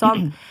tidlig å si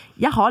sånn,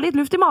 jeg har litt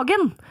luft i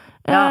magen,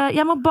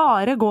 jeg må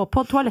bare gå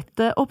på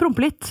toalettet og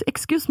prompe litt,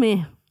 excuse me.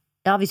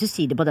 Ja, hvis du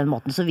sier det på den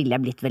måten, så ville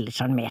jeg blitt veldig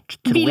charmert,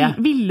 tror jeg.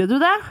 Ville du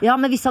det? Ja,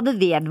 men hvis det hadde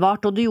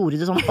vedvart, og du gjorde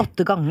det sånn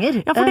 8 ganger.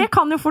 Ja, for det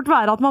kan jo fort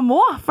være at man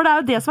må, for det er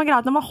jo det som er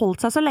greit når man har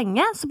holdt seg så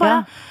lenge, så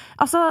bare,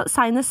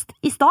 senest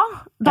i stad,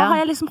 da har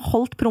jeg liksom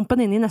holdt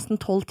prompen inne i nesten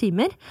 12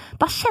 timer.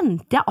 Da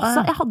kjente jeg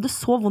jeg hadde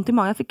så vondt i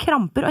magen, jeg fikk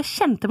kramper, og jeg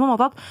kjente på en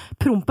måte at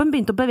prompen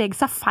begynte å bevege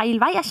seg feil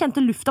vei. Jeg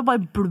kjente lufta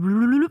bare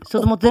blulululup.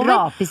 Så du måtte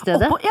rape i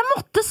stedet? Jeg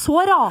måtte så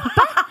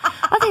rape!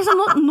 Jeg tenkte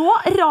sånn, nå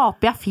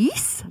raper jeg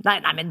fis. Nei,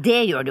 men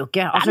det gjør det jo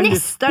ikke. Altså,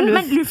 luft er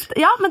luft.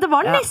 Men det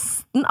var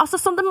nesten, altså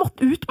sånn det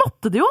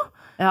måtte det jo.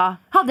 Ja.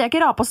 Hadde jeg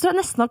ikke rapet, så tror jeg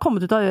nesten hadde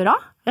kommet ut av øra.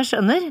 Jeg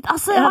skjønner.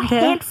 Altså, jeg var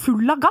helt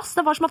full av gass.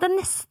 Det var som at jeg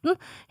nesten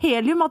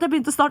helium, at jeg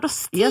begynte snart å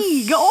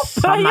stige opp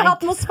i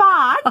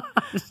atmosfæren.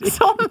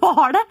 Sånn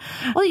var det.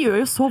 Og det gjør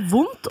jo så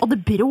vondt, og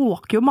det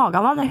bråker jo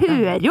magen. Han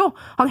hører jo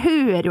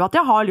at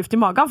jeg har luft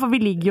i magen, for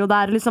vi ligger jo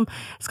der liksom,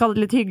 skal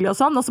det litt hyggelig og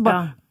sånn, og så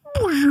bare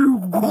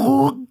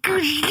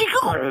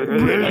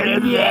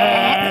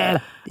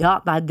Ja,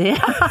 nei, det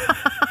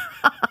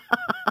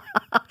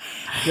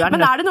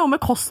Men er det noe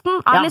med kosten?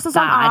 Ja, liksom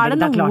sånn, det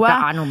er klart det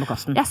er noe med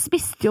kosten. Jeg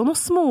spiste jo noe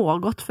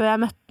smågodt før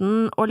jeg møtte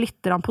den, og litt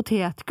grann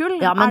potetgull.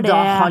 Ja, men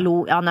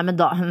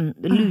da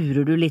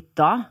lurer du litt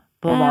da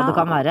på hva det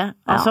kan være.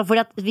 Altså,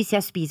 fordi at hvis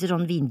jeg spiser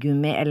sånn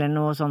vingummi eller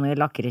noe sånn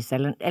lakris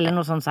eller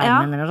noe sånn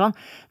seigmenn eller noe sånn,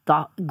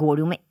 da går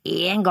det jo med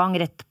en gang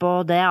rett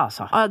på det,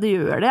 altså. Ja, det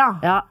gjør det,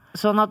 ja.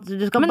 Sånn at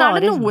du skal men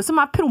er det noe som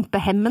er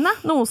prompehemmende?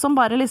 Noe som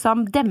bare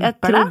liksom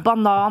demper det?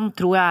 Banan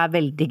tror jeg er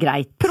veldig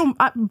greit.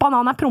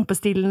 Banan er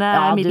prompestillende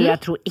middel?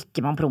 Jeg tror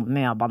ikke man promper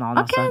mye av banan,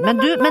 altså. Men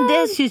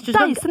det synes du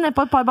skal deise ned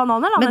på et par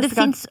bananer, da. Men det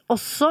finnes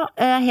også,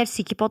 jeg er helt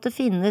sikker på at det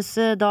finnes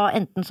da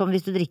enten sånn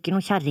hvis du drikker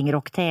noe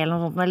kjerringrock-te eller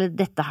noe sånt, eller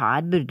dette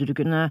her burde du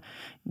kunne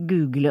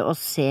google og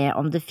se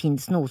om det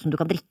finnes noe som du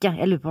kan drikke.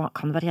 Jeg lurer på,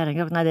 kan det være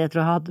kjerringrock? Nei, det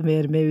tror jeg hadde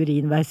mer med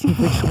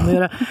urinveisinfeksjon å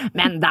gjøre.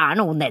 Men det er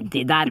noe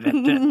nedi der,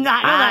 vet du.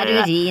 Er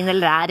urin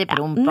eller er det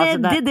promp?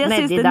 Nedi det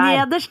siste,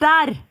 nederst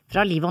der.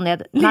 Fra liv og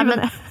ned. Nei,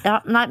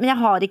 men jeg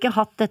har ikke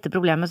hatt dette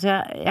problemet,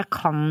 så jeg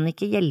kan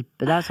ikke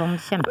hjelpe deg sånn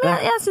kjempe.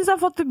 Men jeg synes jeg har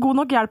fått god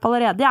nok hjelp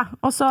allerede, ja.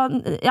 Og så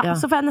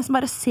får jeg nesten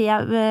bare se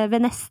ved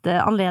neste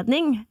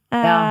anledning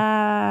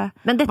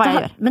men dette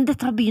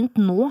har begynt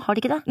nå, har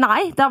det ikke det?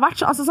 Nei, det har vært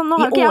sånn, nå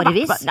har I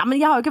årevis?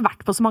 Jeg har jo ikke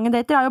vært på så mange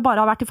dater, jeg har jo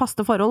bare vært i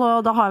faste forhold,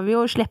 og da har vi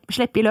jo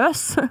sleppet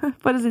løs,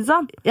 for å si det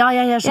sånn. Ja,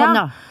 jeg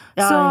skjønner,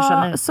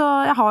 så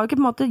jeg har jo ikke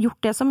på en måte gjort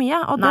det så mye,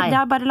 og det har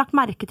jeg bare lagt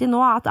merke til nå,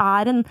 at det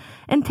er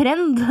en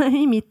trend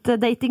i mitt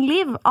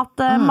datingliv, at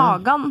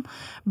magen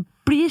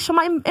blir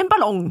som en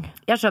ballong.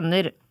 Jeg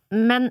skjønner,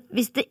 men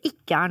hvis det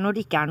ikke er når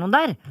det ikke er noen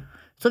der,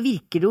 så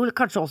virker det jo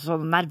kanskje også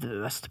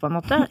nervøst på en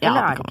måte, eller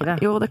er det ikke det?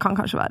 Jo, det kan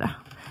kanskje være.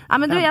 Nei,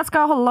 men du, jeg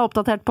skal holde deg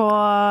oppdatert på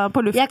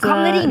luft. Jeg kan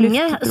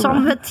ringe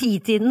som ved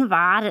 10-tiden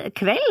hver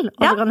kveld,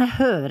 og så kan jeg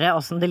høre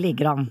hvordan det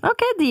ligger an.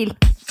 Ok, deal.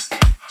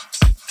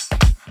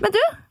 Men du,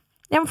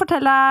 jeg må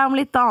fortelle deg om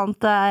litt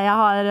annet jeg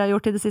har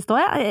gjort i det siste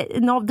året.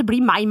 Det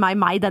blir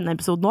meg denne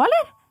episoden nå,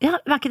 eller? Ja,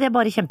 er ikke det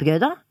bare kjempegøy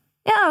da?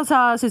 Ja,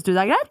 altså, synes du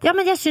det er greit? Ja,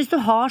 men jeg synes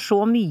du har så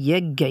mye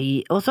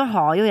gøy, og så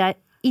har jo jeg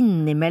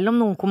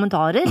innimellom noen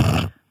kommentarer.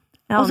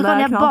 Og så kan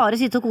jeg bare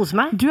sitte og kose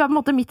meg. Du er på en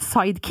måte mitt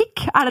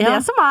sidekick. Er det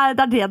det som er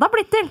det har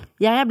blitt til?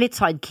 Jeg er blitt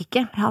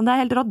sidekicket. Ja, det er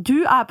helt rått.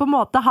 Du er på en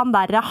måte han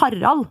der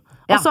Harald,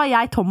 og så er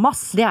jeg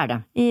Thomas. Det er det.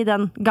 I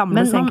den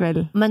gamle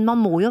senkvelden. Men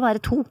man må jo være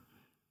to.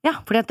 Ja.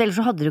 Fordi ellers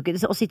så hadde du ikke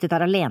å sitte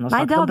der alene og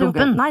snakke om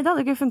prompen. Nei, det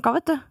hadde ikke funket,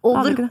 vet du.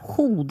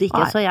 Overhodet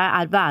ikke, så jeg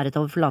er været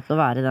av å forlate å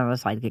være denne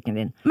sidekicken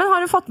din. Men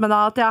har du fått med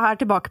deg at jeg er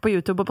tilbake på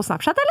YouTube og på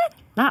Snapchat, eller?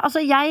 Nei, altså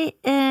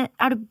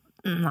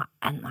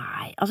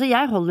Nei, altså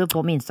jeg holder jo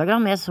på med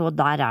Instagram, jeg så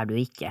der er du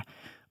ikke.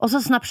 Og så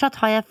Snapchat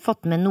har jeg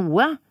fått med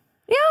noe.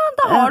 Ja,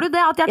 da har du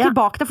det, at jeg er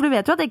tilbake til, for du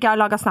vet jo at jeg ikke har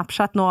laget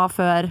Snapchat nå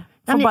for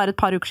bare et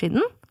par uker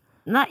siden.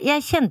 Nei,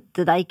 jeg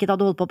kjente deg ikke da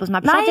du holdt på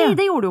Snapchat. Nei,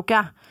 det gjorde du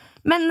ikke.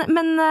 Men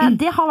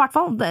det har i hvert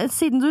fall,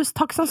 siden du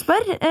takk som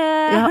spør,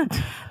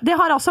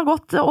 det har altså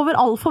gått over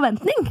all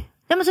forventning.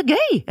 Ja, men så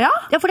gøy! Ja,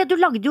 fordi du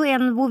lagde jo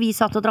en hvor vi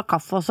satt og drakk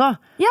kaffe også.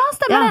 ja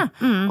stemmer Ja,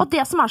 det. Og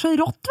det som så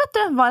rått, vet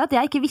du, var at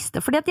jeg ikke visste,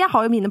 fordi at jeg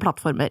har jo mine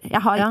plattformer.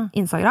 Jeg har Ja.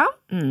 Instagram,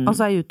 og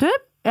så har jeg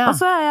YouTube, Ja. og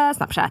så har jeg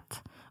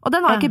Snapchat. Og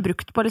den har jeg Ja. ikke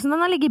brukt på, liksom. Den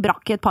har ligget i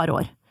brakk i et par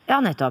år. Ja,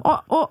 nettopp.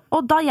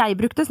 Og da jeg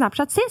brukte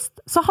Snapchat sist,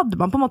 så hadde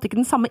man på en måte ikke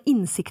den samme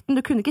innsikten.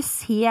 Du kunne ikke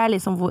se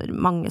liksom hvor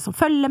mange som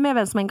følger med,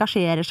 hvem som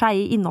engasjerer seg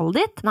i innholdet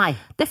ditt. Nei.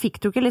 Det fikk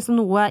du ikke liksom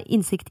noe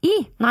innsikt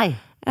i. Nei.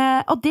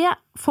 Og det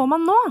får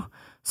man nå.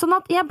 Sånn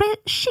at jeg ble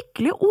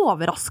skikkelig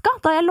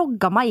overrasket da jeg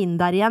logget meg inn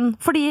der igjen.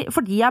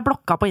 Fordi jeg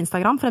blokka på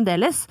Instagram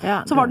fremdeles.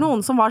 Ja, så var det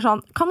noen som var sånn,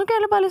 kan du ikke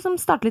heller bare liksom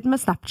starte litt med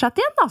Snapchat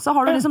igjen da? Så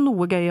har du liksom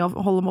noe gøy å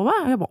holde på med.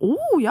 Og jeg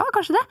bare, ja,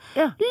 kanskje det.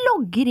 Ja.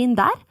 Logger inn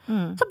der.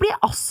 Så blir jeg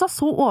altså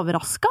så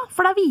overrasket.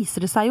 For der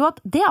viser det seg jo at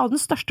det jo den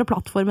største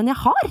plattformen jeg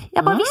har.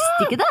 Jeg bare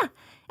visste ikke det.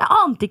 Jeg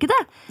ante ikke det.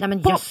 Nei, men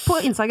på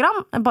jøss.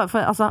 Instagram, bare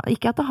for, altså,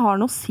 ikke at det har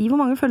noe å si hvor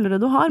mange følgere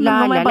du har, men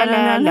nå må jeg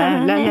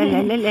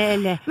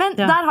bare... Men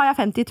Ja. der har jeg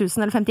 50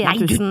 000 eller 51 000.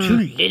 Nei, du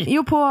tuller!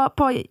 Jo,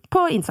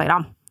 på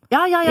Instagram.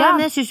 Ja, Ja.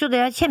 men jeg synes jo det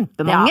er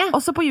kjempemange. Ja,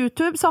 også på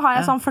YouTube så har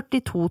jeg sånn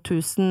 42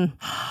 000.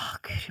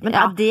 Men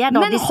Ja. det er da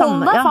Men de hold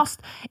samme deg ja.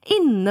 fast.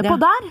 Inne på Ja.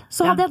 der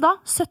så Ja. hadde jeg da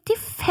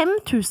 75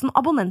 000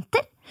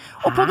 abonnenter.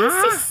 Og på de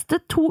Hæ? siste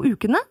 2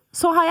 ukene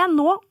så har jeg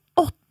nå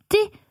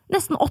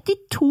nesten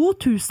 82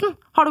 000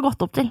 har det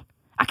gått opp til.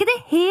 Er ikke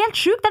det helt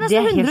sjukt? Det er Det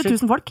er nesten helt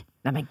 100 000 folk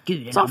Nei, men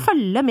guri som land.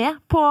 følger med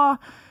på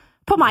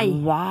meg.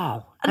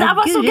 Wow. Det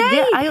var så Guri, gøy!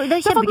 Det er jo det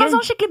er Så jeg har fått meg kjempegøy.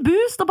 sånn skikkelig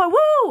boost, og bare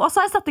wow! Og så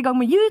har jeg satt i gang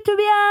med YouTube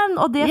igjen,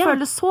 og det Ja.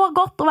 føles så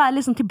godt å være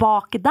liksom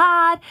tilbake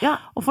der. Ja.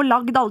 Og få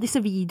lagd alle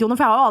disse videoene,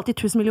 for jeg har jo alltid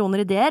 1000 millioner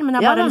ideer, men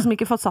jeg har Ja, bare da. liksom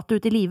ikke fått satt det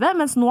ut i livet,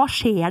 mens nå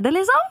skjer det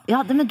liksom.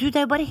 Ja, men du, det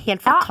er jo bare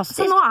helt Ja, fantastisk.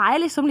 så nå er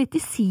jeg liksom litt i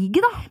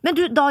siget da. Men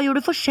du, da gjør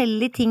du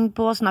forskjellige ting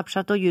på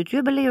Snapchat og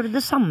YouTube, eller gjør du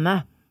det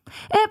samme?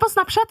 På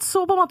Snapchat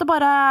så på en måte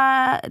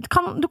bare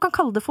du kan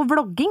kalle det for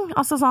vlogging,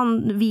 altså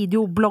sånn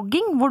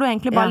videoblogging, hvor du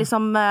egentlig bare Ja.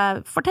 liksom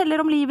forteller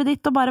om livet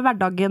ditt og bare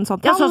hverdagen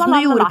sånn. Ja, sånn som du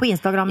Lalalala. gjorde på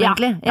Instagram,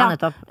 egentlig. Ja,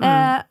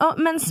 nettopp.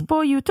 Mens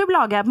på YouTube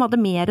lager jeg på en måte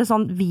mer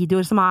sånn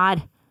videoer som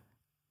er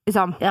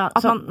liksom, Ja,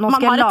 at så nå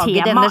skal jeg har et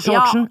lage tema. denne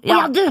shortsen. Ja,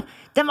 Å ja, du!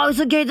 Den var jo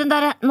så gøy, den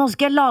derre! Nå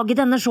skal jeg lage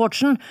denne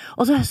shortsen.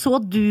 Og så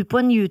du på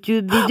en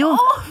YouTube-video.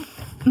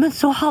 Men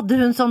så hadde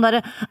hun sånn derre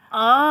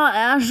jeg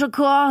er så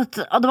kåt.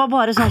 Og det var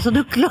bare sånn så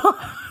du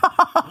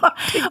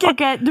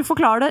Ok, du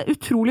forklarer det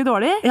utrolig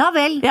dårlig. Ja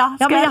vel. Ja,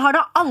 skal men jeg- jeg har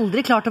da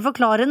aldri klart å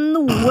forklare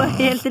noe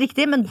helt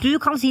riktig. Men du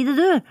kan si det,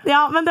 du.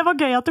 Ja, men det var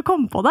gøy at du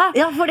kom på det.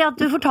 Ja, fordi at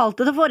du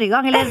fortalte det forrige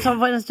gang. Eller sånn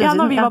for en stund Ja, siden.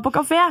 når vi var på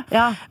kafé.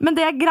 Ja. Men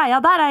det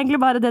greia der er egentlig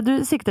bare det du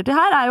sikter til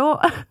her, er jo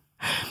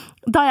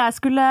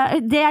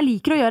det jeg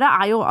liker å gjøre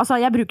er jo, altså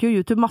jeg bruker jo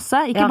YouTube masse,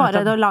 ikke Ja,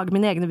 bare nettopp. å lage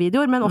mine egne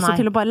videoer, men også Nei.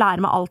 til å bare lære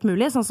meg alt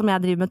mulig, sånn som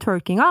jeg driver med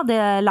twerkinga, det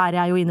lærer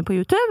jeg jo inne på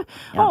YouTube,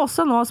 Ja. og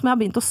også nå som jeg har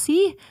begynt å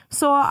sy,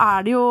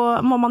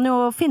 så må man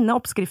jo finne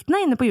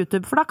oppskriftene inne på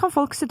YouTube, for da kan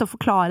folk sitte og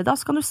forklare det,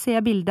 så kan du se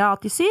bildet av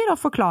at de syr, og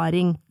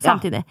forklaring Ja.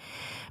 samtidig.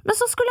 Men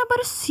så skulle jeg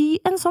bare sy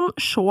en sånn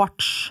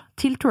shorts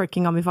til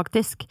twerkinga mi,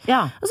 faktisk.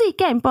 Ja. Og så gikk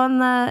jeg inn på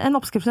en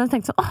oppskrift og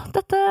tenkte sånn,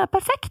 dette er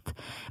perfekt.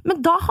 Men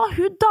da har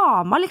hun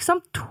dama liksom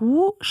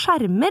 2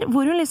 skjermer,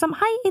 hvor hun liksom,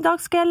 hei, i dag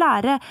skal jeg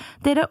lære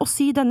dere å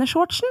sy denne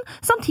shortsen,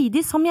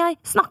 samtidig som jeg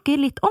snakker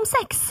litt om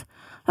sex.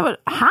 Jeg bare,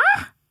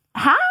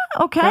 Hæ?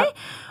 Ok. Ja.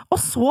 Og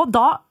så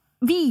da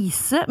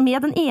vise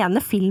med den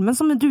ene filmen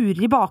som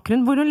durer i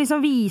bakgrunnen, hvor hun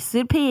liksom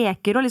viser,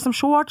 peker og liksom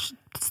shorts,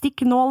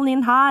 stikk nålen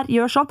inn her,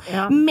 gjør sånn.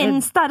 Ja.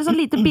 Mens det er et sånt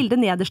lite bilde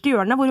nederst i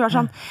hjørnet, hvor hun er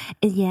sånn,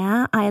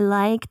 yeah, I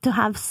like to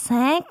have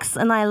sex,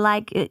 and I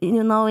like,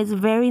 it's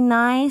very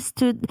nice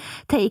to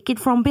take it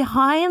from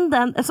behind.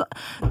 And, altså,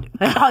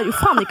 jeg har jo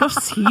faen ikke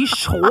å sy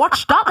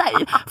shorts da. Det er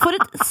jo for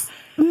et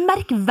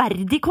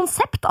merkverdig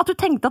konsept at du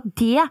tenkte at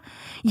det,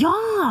 ja,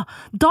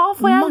 da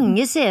får jeg...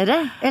 Mange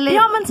seere. Eller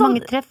Ja, men sånn,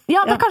 mange treff.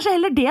 ja, det er kanskje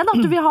heller det da,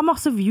 at du vil ha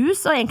masse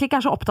views, og egentlig ikke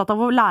er så opptatt av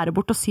å lære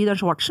bort å sy den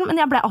shortsen, men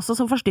jeg ble altså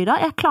så forstyrret.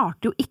 Jeg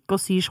klarte jo ikke å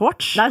sy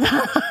shorts. Nei,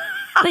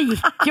 Det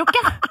gikk jo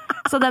ikke.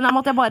 Så den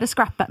måtte jeg bare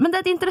scrappe. Men det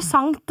er et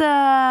interessant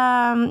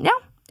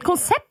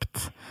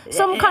konsept,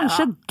 som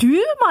kanskje du,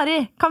 Mari,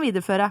 kan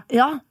videreføre.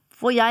 Ja,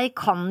 for jeg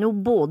kan jo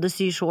både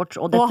sy shorts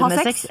og dette Og ha med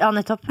sex. sex. Ja,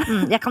 nettopp.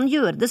 Jeg kan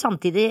gjøre det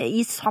samtidig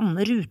i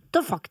samme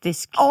rute,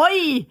 faktisk.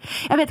 Oi!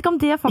 Jeg vet ikke om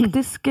det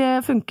faktisk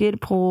funker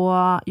på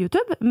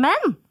YouTube,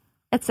 men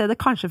et sted det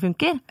kanskje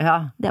funker,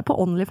 Ja. det er på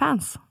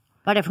OnlyFans.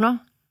 Hva er det for noe?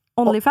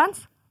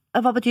 OnlyFans?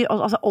 Hva betyr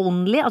altså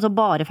only? Altså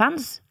bare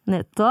fans?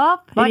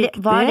 Nettopp. Hva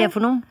er det for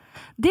noe?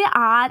 Det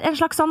er en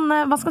slags sånn,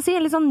 hva skal jeg si,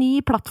 en litt sånn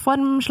ny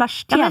plattform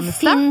slash Ja, men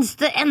tjeneste. finnes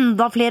det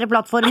enda flere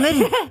plattformer?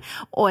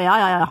 Å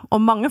ja. Og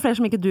mange flere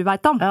som ikke du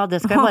vet om. Ja,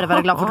 det skal jeg bare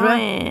være glad for, tror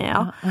jeg. Oi,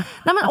 ja.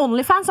 Nei, men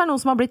OnlyFans er noe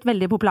som har blitt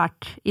veldig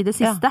populært i det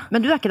Ja, siste.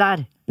 men du er ikke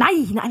der? Nei.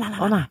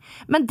 Å, nei.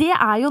 Men det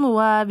er jo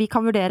noe vi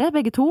kan vurdere,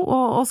 begge to,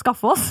 å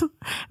skaffe oss.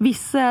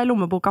 Hvis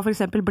lommeboka for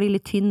eksempel blir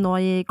litt tynn nå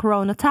i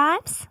Corona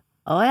Times.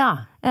 Å ja.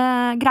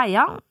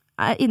 Greia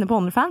inne på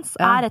OnlyFans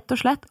Ja. er rett og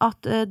slett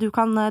at du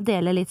kan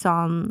dele litt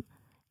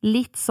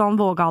sånn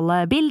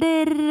vågale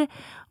bilder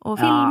og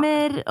Ja.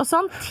 filmer og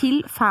sånn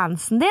til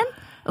fansen din.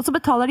 og så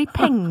betaler de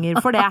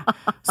penger for det.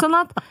 Sånn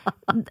at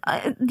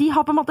de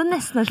har på en måte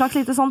nesten en slags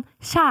lite sånn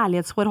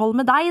kjærlighetsforhold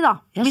med deg, da.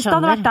 Hvis det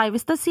hadde vært deg,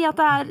 hvis det sier at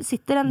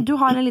du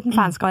har en liten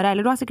fanskare,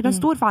 eller du har sikkert en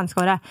stor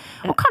fanskare,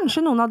 og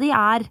kanskje noen av de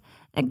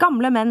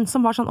gamle menn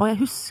som var sånn, jeg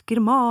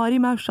husker Mari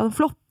Maurstad, den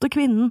flotte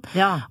kvinnen.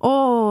 Ja.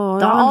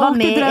 Da han var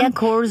med i en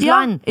chorus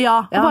line.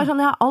 Ja. Bare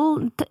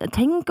sånn,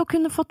 tenk å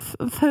kunne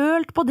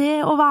følt på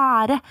det å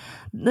være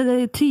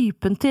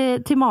typen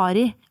til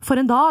Mari for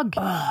en dag.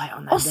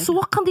 Og så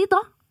kan de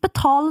da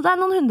betale deg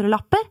noen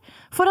hundrelapper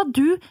for at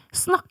du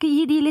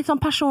gir de litt sånn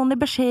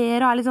personlige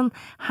beskjeder, og litt sånn,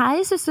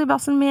 hei,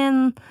 søsterbassen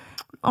min,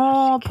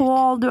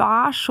 Pål, du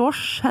så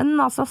skjønn,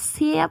 altså,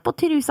 se på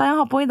trusa jeg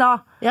har på i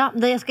dag. Ja,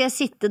 det skal jeg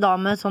sitte da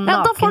med sånn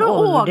naken overdel. Da får du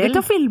Åge til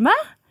å filme.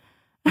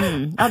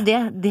 Ja,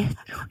 det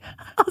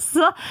og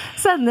så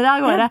sender jeg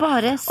av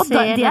gårde. Og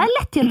det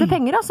lettjente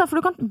penger, altså,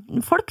 for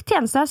folk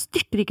tjener seg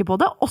styrter ikke på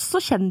det.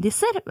 Også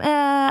kjendiser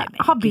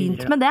har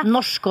begynt med det.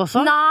 Norske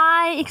også?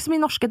 Nei, ikke så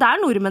mye norske. Det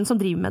nordmenn som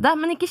driver med det,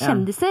 men ikke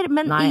kjendiser.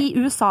 Men i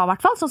USA i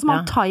hvert fall, sånn som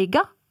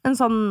Tyga, en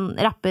sånn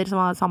rapper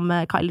som var sammen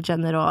med Kylie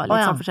Jenner og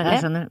litt sånn forskjellig.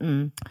 Jeg skjønner.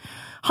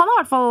 Han har i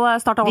hvert fall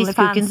startet OnlyFans.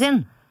 Viskuken sin?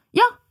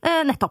 Ja,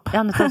 nettopp.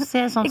 Ja, nettopp.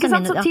 Sånn ikke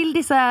sant? Så til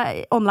disse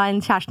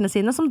online-kjærestene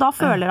sine, som da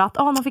føler at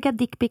nå fikk jeg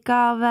dickpic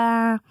av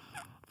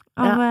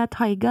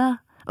Tyga.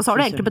 Og så har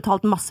du egentlig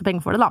betalt masse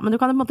penger for det, da, men du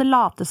kan på en måte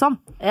late som.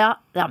 Ja,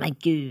 men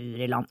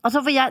guriland.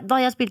 Altså,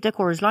 da jeg spilte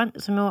Chorus Line,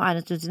 som jo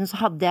en stund siden,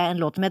 så hadde jeg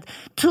en låt som het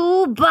 2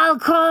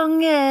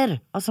 balkonger!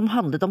 Og som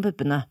handlet om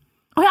puppene.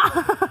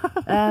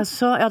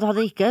 Så det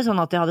hadde ikke sånn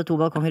at jeg hadde 2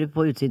 balkonger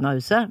på utsiden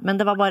av huset, men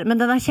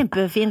den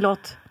kjempefin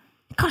låt.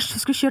 Kanskje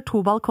du skulle kjøre 2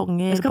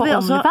 balkonger på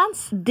OnlyFans?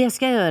 Det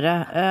skal jeg gjøre,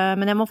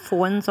 men jeg må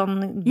få en sånn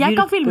gruppe. Jeg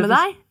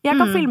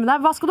kan filme deg.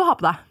 Hva skal du ha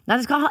på deg? Nei,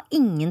 jeg skal ha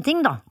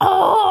ingenting da.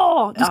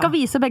 Du skal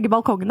vise begge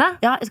balkongene?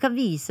 Ja, jeg skal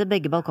vise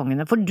begge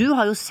balkongene. For du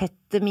har jo sett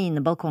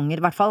mine balkonger,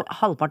 i hvert fall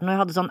halvparten, når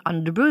jeg hadde sånn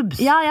underboobs.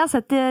 Ja, jeg har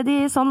sett de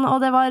sånn,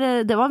 og det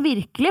var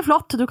virkelig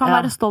flott. Du kan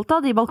være stolt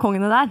av de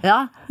balkongene der. Ja,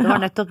 det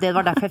var nettopp det. Det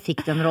var derfor jeg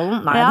fikk den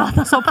rollen. Nei,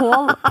 så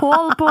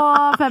Pål på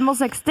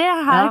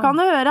 65, her kan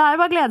du høre, her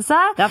bare glede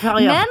seg.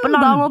 Men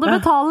da må du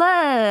betale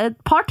et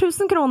par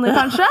tusen kroner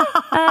kanskje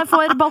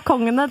for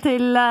balkongene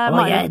til Mari.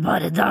 Og jeg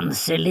bare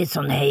danser litt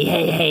sånn hei,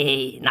 hei,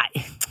 hei. Nei.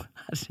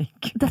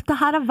 Dette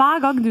her hver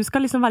gang du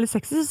skal liksom være litt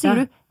sexy, så sier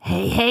du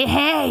hei, hei,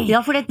 hei. Ja,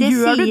 for det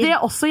gjør du det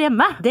også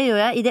hjemme? Det gjør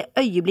jeg. I det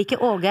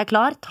øyeblikket Åge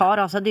klar,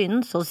 tar av seg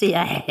dynen, så sier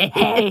jeg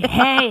hei,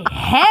 hei,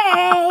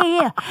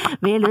 hei.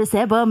 Vil du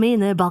se på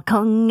mine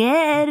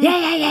balkonger?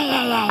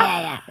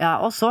 Ja,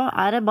 og så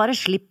det bare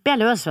slipp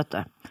jeg løs, vet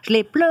du.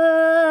 Slipp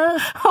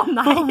løs for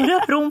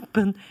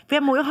prompen. For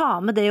jeg må jo ha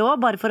med det også,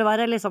 bare for å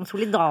være liksom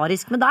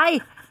solidarisk med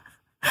deg.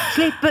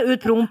 Slippe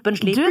ut prompen,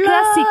 slipp løs.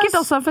 Det sikkert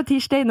også en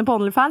fetisj det inne på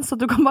OnlyFans, så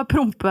du kan bare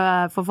prompe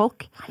for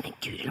folk. Nei,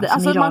 Gud,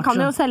 man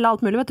kan jo selge alt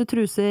mulig, vet du,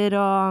 truser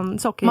og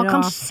sokker. Man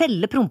kan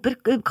selge promper.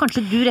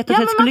 Kanskje du rett og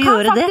slett skulle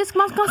gjøre det?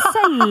 Man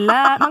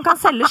kan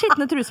selge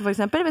skittende truser, for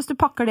eksempel. Hvis du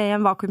pakker det i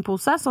en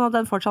vakuumpose, sånn at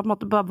den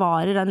fortsatt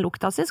bevarer den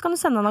lukta si, så kan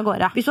du sende den av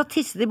gårde. Hvis du har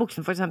tisset i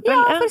buksen, for eksempel.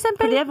 Ja, for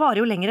eksempel. For det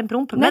varer jo lenger enn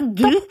promp. Men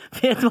du,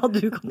 vet hva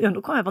du kan gjøre?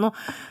 Nå kommer jeg på noe.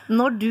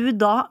 Når du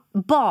da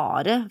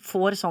bare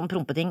får sånn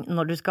prompeting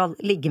når du skal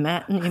ligge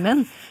med nye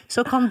menn,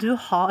 så kan du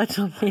ha et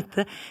sånn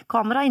lite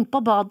kamera inn på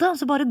badet, og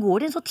så bare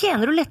går det inn, så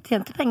tjener du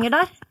lettjente penger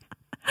der.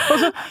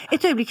 Og så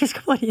et øyeblikk, jeg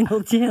skal bare inn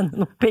og tjene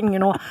noen penger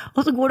nå,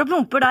 og så går det og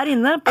plumper der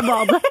inne på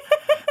badet.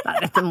 Nei,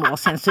 dette må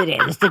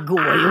sensureres, det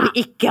går jo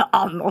ikke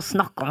an å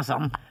snakke om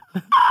sånn.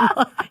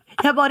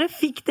 Jeg bare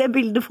fikk det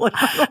bildet for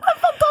meg.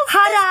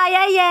 Her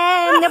jeg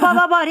igjen! Jeg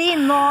var bare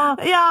inne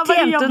og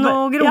tjente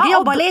noe grunn,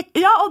 jobba litt.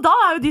 Ja, og da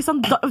jo de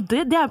sånn,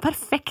 det jo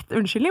perfekt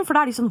unnskyldning, for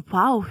da de sånn,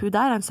 wow, hun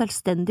der en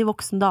selvstendig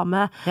voksen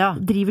dame,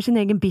 driver sin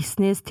egen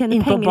business,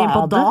 tjener penger inn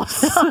på dass.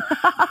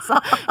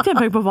 Tjener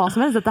penger på hva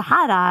som helst.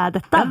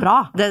 Dette bra.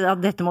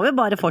 Dette må vi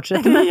bare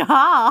fortsette med.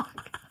 Ja!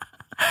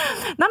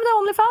 Nei, men det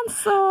OnlyFans,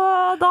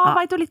 og da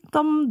vet du litt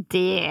om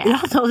det. Ja,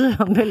 så er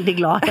jeg veldig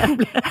glad jeg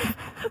ble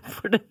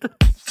for dette.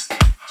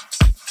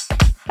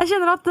 Jeg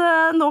kjenner at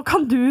nå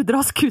kan du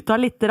dra skuta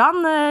litt,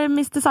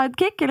 Mr.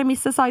 Sidekick, eller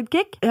Mrs.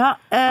 Sidekick. Ja,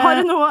 har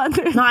du noe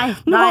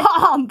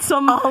annet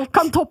som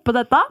kan toppe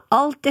dette?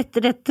 Alt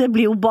etter dette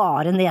blir jo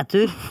bare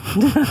nedtur.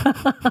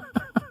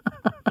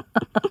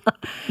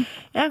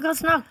 Jeg kan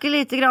snakke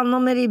litt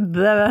om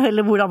ribbe,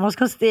 eller hvordan man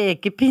skal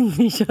steke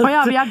pinnekjøtt.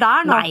 Ja, vi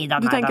der nå.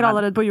 Du tenker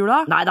allerede på jula?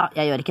 Neida,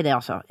 jeg gjør ikke det,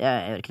 altså.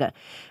 Jeg gjør ikke det.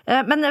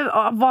 Men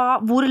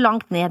hvor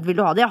langt ned vil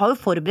du ha det? Jeg har jo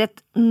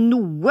forberedt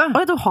noe.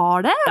 Du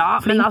har det? Ja,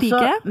 flink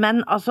pike.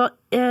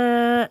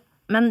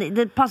 Men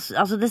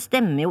det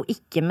stemmer jo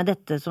ikke med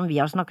dette som vi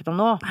har snakket om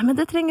nå. Nei, men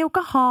det trenger jo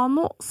ikke ha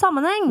noe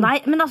sammenheng.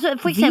 Nei, men altså,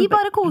 for eksempel, vi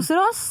bare koser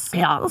oss,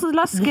 og så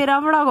la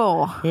skravla gå.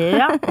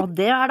 Ja, og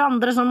det det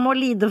andre som må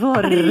lide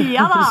for.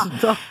 Ja da,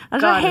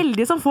 det så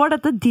heldig som får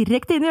dette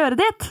direkte inn i øret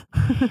ditt.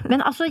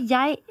 Men altså,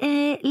 jeg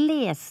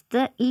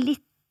leste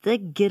litt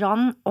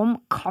grann om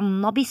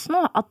cannabis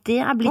nå, at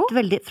det blitt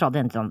veldig, fra det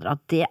ene til det andre,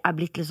 at det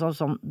blitt liksom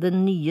sånn det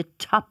nye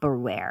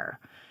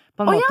Tupperware.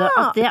 På en måte.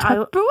 At det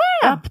er jo,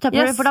 Tupperware! ja,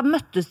 Tupperware, Yes. for da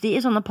møttes de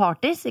i sånne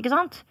parties, ikke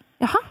sant?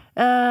 Jaha.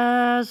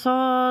 Så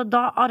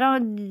da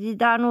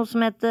det er noe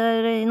som heter,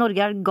 i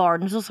Norge er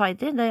Garden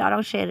Society, det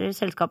arrangerer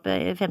selskapet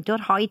i 50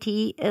 år, High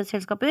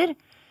Tea-selskaper.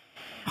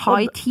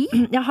 High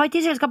tea? Ja, High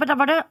Tea-selskapet, da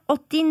var det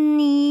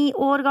 89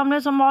 år gamle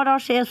som var da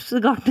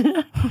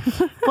sjefsgartnere.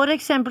 For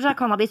eksempel så er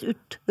cannabis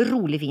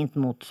utrolig fint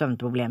mot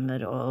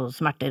søvnproblemer og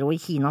smerter, og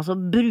i Kina så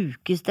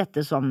brukes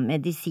dette som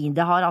medisin.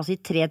 Det har altså i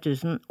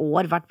 3000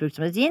 år vært brukt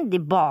som medisin. De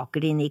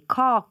baker det inn i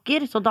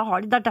kaker, så da har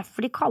de, det er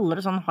derfor de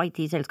kaller det sånn High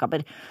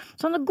Tea-selskaper.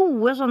 Sånne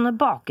gode, sånne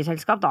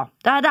bakeselskap da.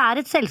 Det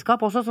er et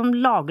selskap også som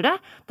lager det.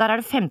 Der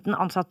er det 15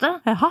 ansatte.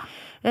 Jaha.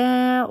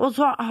 Og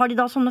så har de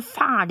da sånne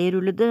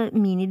ferdigrullede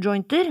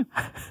mini-jointer.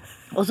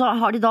 Og så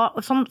har de da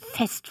sånn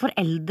fest for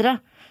eldre.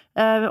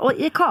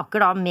 Og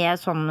kaker da med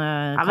sånn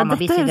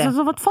cannabis dette i det. høres ut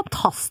som et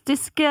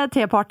fantastisk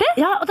teparty.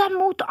 Ja, og det er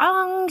mot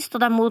angst,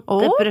 og det er mot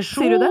sier du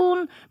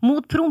depresjon,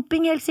 mot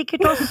promping helt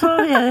sikkert også.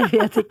 Jeg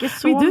vet ikke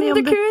så mye om det.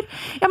 Vidunderkur!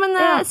 Ja, men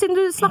siden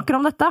du snakker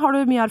om dette, har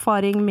du mye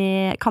erfaring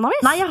med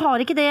cannabis? Nei, jeg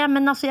har ikke det,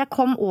 men altså jeg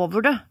kom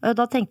over det.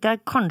 Da tenkte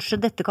jeg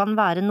kanskje dette kan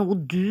være noe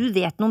du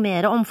vet noe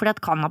mer om, fordi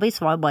at cannabis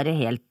var jo bare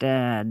helt,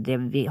 det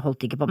vi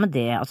holdt ikke på med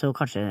det, altså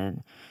kanskje...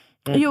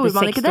 Gjorde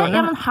man ikke det?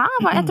 Ja, men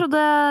jeg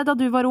trodde da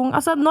du var ung.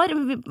 Altså,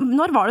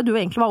 når var det du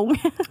egentlig var ung?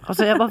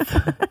 Altså, jeg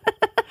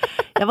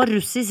var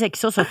russ i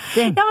 76.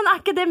 Ja, men er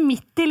ikke det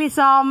midt i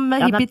liksom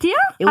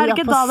hippietida? Jo, er det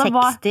ikke på da det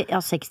var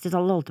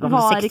 60-tallet holdt jeg på med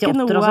var 68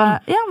 noe, og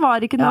sånn. Ja,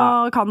 var ikke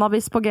noe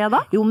cannabis på G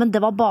da? Jo, men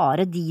det var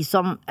bare de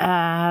som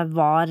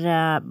var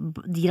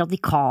de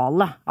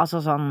radikale.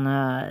 Altså sånn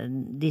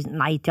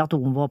nei til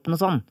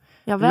atomvåpen og sånn.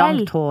 Ja, vel.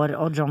 Langt hår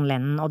og John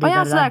Lennon og de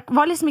ja, der. Så det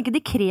var liksom ikke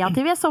de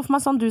kreative. Jeg så for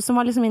meg sånn du som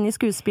var liksom inne i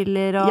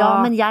skuespiller og...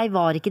 Ja, men jeg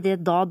var ikke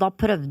det da. Da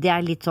prøvde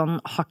jeg litt sånn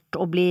hardt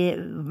å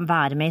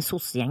være med i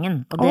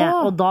sossegjengen.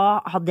 Og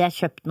da hadde jeg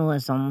kjøpt noe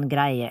sånn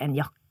greie, en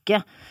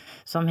jakke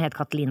som het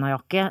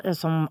Catalina-jakke,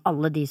 som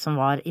alle de som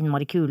var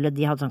innmari kule,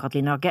 de hadde sånn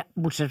Catalina-jakke,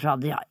 bortsett fra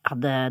de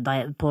hadde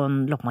på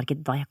en loppemarked,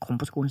 da jeg kom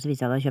på skolen så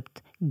viste jeg at jeg hadde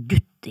kjøpt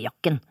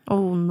guttejakken.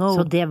 Oh no.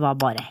 Så det var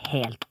bare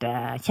helt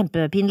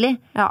kjempepinlig.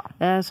 Ja.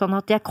 Sånn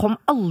at jeg kom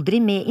aldri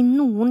med i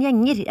noen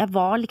gjenger. Jeg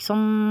var liksom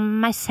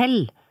meg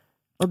selv.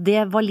 Og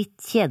det var litt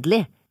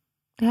kjedelig.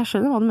 Jeg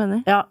skjønner hva du mener.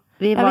 Ja,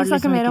 jeg vil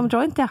snakke mer om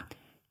joint, ja.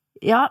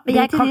 Ja,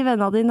 jeg til de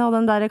vennene dine og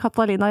den der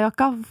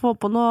Catalina-jakka, få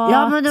på noe...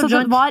 Ja, så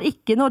det var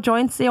ikke noe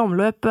joints i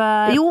omløp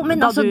jo, men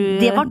da, altså,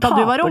 da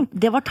du var ung?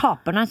 Det var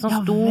taperne som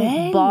sto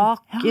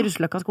bak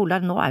Russeløkka skole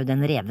der. Nå er jo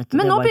den revet.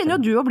 Men nå begynner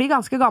jo du å bli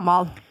ganske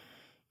gammel.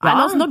 Ja.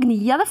 Nei, nå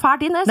gnir jeg det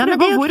fælt inn. Jeg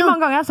lurer på hvor mange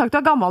ganger jeg har sagt du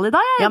er gammel i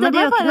dag. Det må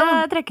jeg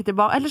bare trekke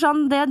tilbake. Eller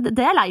sånn, det er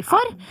jeg lei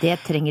for. Ja, det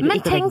trenger du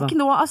men ikke tenk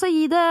nå, altså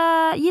gi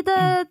det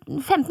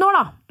 15 år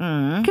da.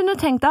 Kunne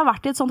du tenkt deg å ha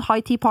vært i et sånt high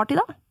tea party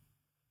da?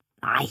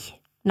 Nei?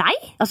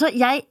 Altså,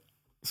 jeg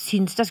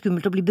syns det er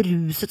skummelt å bli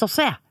beruset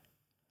også, jeg.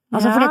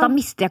 Altså, fordi da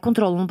mister jeg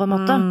kontrollen på en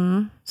måte.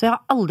 Så jeg har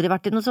aldri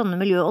vært i noe sånne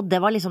miljø, og det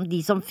var liksom de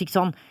som fikk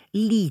sånn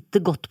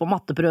lite godt på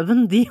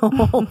matteprøven, de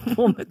holdt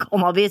på med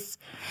cannabis.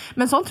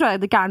 Men sånn tror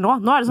jeg det ikke er nå.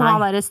 Nå er det sånn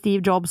han der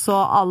Steve Jobs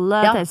og alle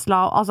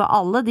Tesla, altså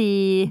alle de...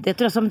 Det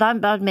tror jeg som det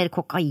er mer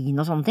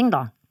kokain og sånne ting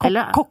da.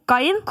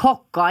 Kokain?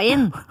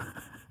 Kokain!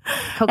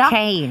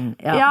 Cocaine.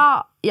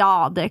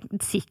 Ja, det er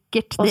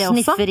sikkert det også. Og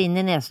sniffer inn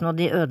i nesen, og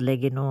de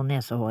ødelegger noe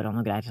nesehår og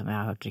noe greier som jeg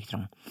har hørt rykter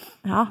om.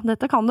 Ja,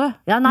 dette kan du.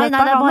 Ja,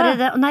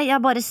 nei, jeg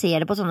bare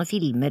ser det på sånne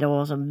filmer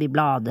og så, i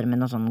blader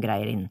med noe sånne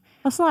greier inn.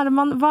 Hva er det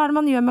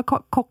man gjør med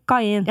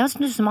kokain? Ja,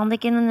 snusser man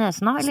det ikke inn i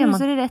nesen da?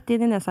 Snusser det rett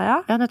inn i nesa, ja.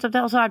 Ja, nettopp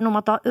det. Og så er det noe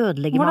med at da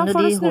ødelegger man jo de hårene. Hvordan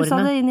får du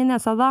snusa det inn i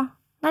nesa da?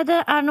 Nei,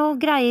 det er noe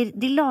greier.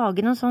 De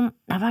lager noe sånn...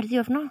 Nei, hva er det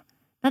de gjør for noe?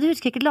 Nei, du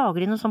husker ikke,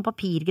 lager de noe sånn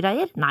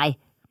papirgreier? Nei.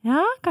 Ja,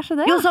 kanskje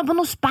det. Jo, sånn på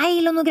noe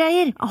speil og noe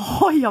greier.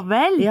 Ja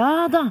vel.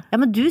 Ja da. Ja,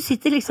 men du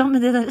sitter liksom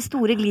med det der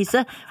store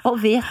gliset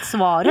og vet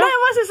svaret. Nei,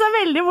 jeg synes det er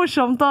veldig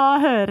morsomt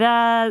å høre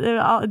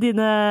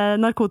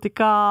dine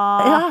narkotika...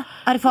 Ja,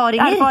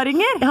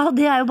 erfaringer. Ja,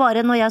 det er jo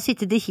bare når jeg har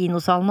sittet i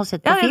kinosalen og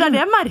sett på film. Ja, det er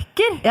det jeg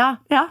merker. Ja,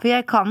 for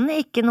jeg kan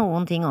ikke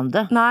noen ting om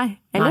det. Nei.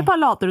 Eller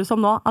bare later du som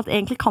nå at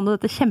egentlig kan du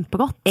dette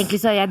kjempegodt. Egentlig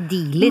så er jeg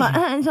dealer.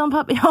 Sånn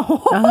tenk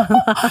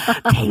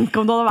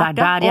om du hadde vært det.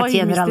 Det er der jeg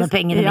tjener alle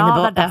pengene mine på.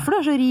 Ja, det er derfor du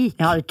er så rik.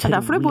 Ja, det er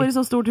derfor du bor i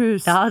så stort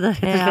hus. Ja, det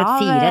er rett og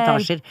slett 4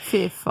 etasjer.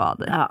 Fy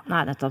fader. Ja,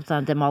 nei,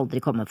 det må aldri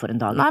komme for en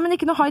dag. Nei, men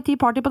ikke noe high tea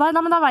party på deg.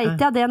 Nei, men da vet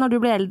jeg det når du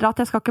blir eldre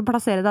at jeg skal ikke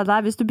plassere deg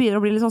der. Hvis du begynner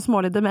å bli litt sånn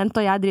smålig dement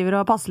og jeg driver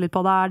og passer litt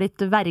på deg, er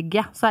ditt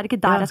verge, så er det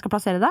ikke der jeg skal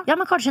plassere deg. Ja,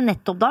 men kanskje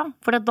nettopp da.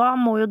 For da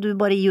må jo du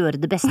bare gjøre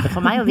det beste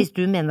for meg, og hvis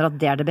du mener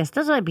at det er det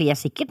beste, så blir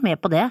jeg sikkert med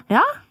på det. Ja?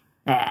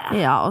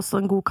 Ja, og så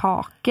en god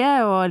kake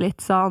og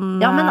litt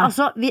sånn ja, men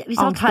altså, hvis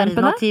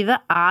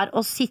alternativet er å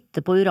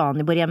sitte på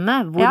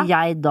Uraniborhjemmet, hvor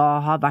jeg da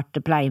har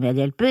vært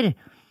pleiemedhjelper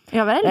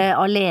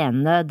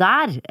alene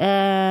der,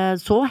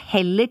 så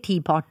heller tea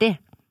party.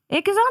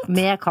 Ikke sant?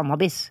 Med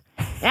cannabis.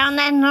 Ja,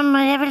 nei, nå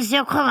må jeg vel si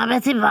å komme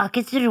meg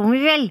tilbake til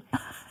rommet vel.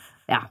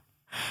 Ja.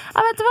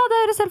 Ja, vet du hva, det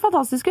høres helt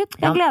fantastisk ut.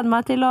 Jeg gleder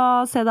meg til å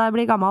se deg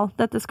bli gammel.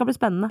 Dette skal bli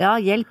spennende. Ja,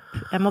 hjelp.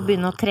 Jeg må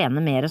begynne å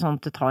trene mer sånn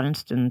at det tar en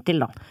stund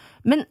til, da.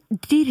 Men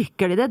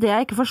dyrker de det? Det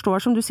jeg ikke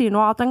forstår, som du sier nå,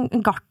 at en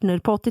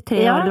gartner på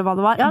 83 år, eller hva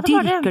det var,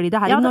 dyrker de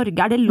det her i Norge?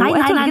 Er det lov?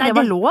 Jeg trodde ikke det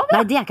var lov, ja?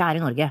 Nei, det er ikke her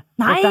i Norge.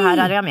 Dette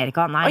her er i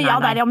Amerika. Nei. Ja,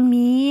 det er i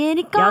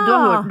Amerika!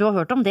 Ja, du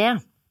har hørt om det.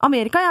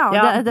 Amerika,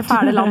 det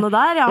fæle landet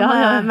der,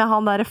 med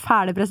han der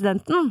fæle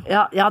presidenten.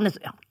 Ja,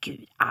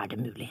 Gud, er det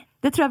mulig?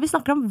 Det tror jeg vi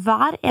snakker om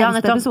hver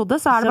eneste episode,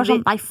 så er det bare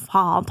sånn, nei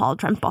faen, ta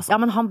Trump, altså. Ja,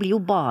 men han blir jo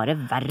bare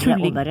verre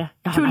og verre.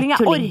 Tulling,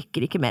 jeg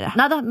orker ikke mer.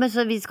 Neida, men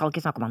så vi skal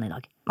ikke snakke om han i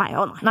dag.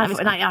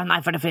 Nei,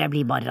 for jeg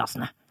blir bare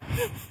rasende.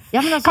 Ja,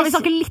 men altså, kan vi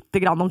snakke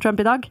litt grann om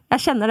Trump i dag?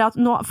 Jeg kjenner det at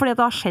nå, fordi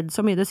det har skjedd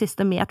så mye det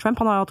siste med Trump,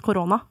 han har jo hatt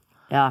korona.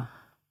 Ja.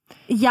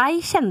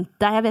 Jeg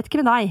vet ikke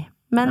med deg,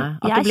 men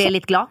at du ble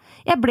litt glad?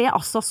 Jeg ble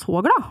altså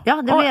så glad. Ja,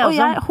 det ble jeg også. Og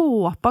jeg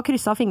håpet,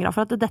 krysset fingrene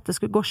for at dette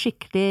skulle gå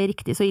skikkelig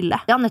riktig så ille.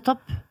 Ja,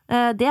 nettopp.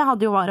 Det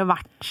hadde jo bare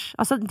vært,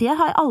 altså det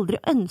har jeg aldri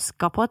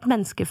ønsket på et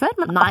menneske før,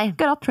 men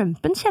akkurat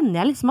Trumpen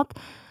kjenner jeg liksom at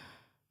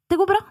det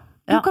går bra.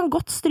 Du kan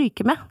godt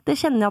stryke med. Det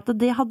kjenner jeg at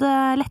det hadde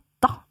lett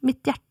mitt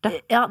hjerte.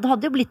 Ja, det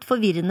hadde jo blitt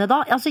forvirrende da.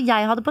 Altså,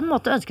 jeg hadde på en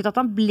måte ønsket at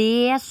han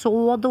ble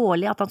så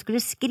dårlig at han skulle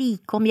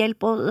skrike om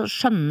hjelp og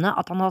skjønne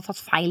at han hadde tatt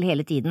feil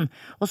hele tiden.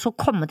 Og så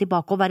komme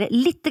tilbake og være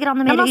litt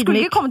grann mer ydmyk. Men han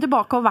skulle ikke komme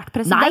tilbake og vært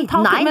president.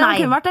 Nei. Han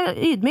kunne vært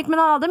ydmyk,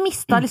 men han hadde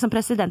mistet liksom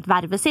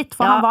presidentvervet sitt,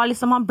 for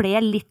han ble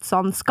litt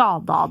sånn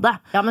skadet av det.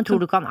 Ja, men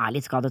tror du ikke han er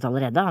litt skadet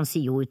allerede? Han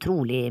sier jo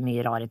utrolig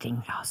mye rare ting.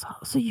 Ja,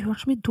 så gjør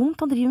han så mye dumt.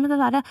 Han driver med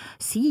det der,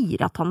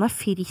 sier at han er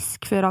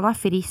frisk før han er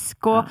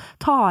frisk, og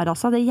tar av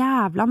seg det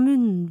jævla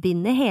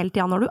munnbindet hele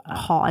tiden når du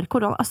har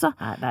korona. Altså.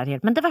 Nei, det er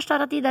helt... Men det verste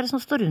er at de der som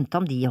står rundt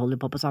ham, de holder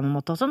på samme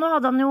måte også. Nå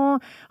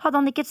hadde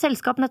han ikke et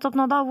selskap nettopp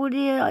nå da, hvor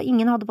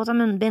ingen hadde på seg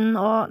munnbind,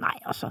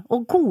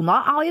 og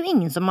kona har jo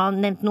ingen som har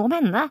nevnt noe om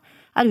henne.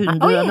 Er hun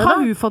døende da?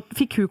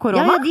 Fikk hun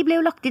korona? Ja, de ble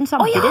jo lagt inn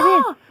samtidig.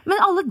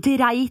 Men alle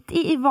dreit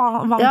i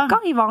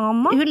vanka, i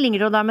vanna. Hun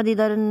ligger jo der med de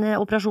der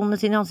operasjonene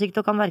sine i ansiktet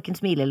og kan hverken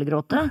smile eller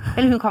gråte.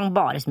 Eller hun kan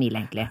bare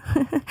smile, egentlig.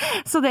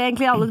 Så det er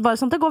egentlig alle bare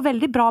sånn, det går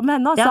veldig bra med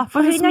henne, altså.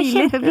 For hun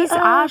smiler, hun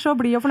er så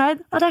blid og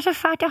fornøyd. Og det er så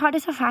fælt, jeg har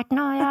det så fælt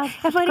nå.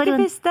 Jeg får ikke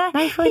puste.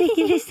 Nei, jeg får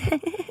ikke puste.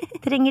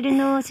 Trenger du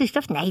noe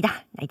surstoff? Nei,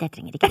 det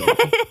trenger ikke det.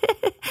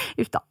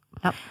 Uff da.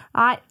 Ja.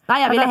 Nei,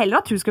 jeg ville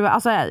heller at hun skulle,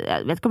 altså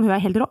jeg vet ikke om hun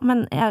er helt rå,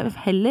 men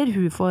heller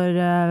hun for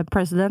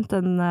president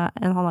enn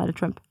han der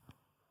Trump.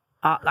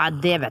 Ja, nei,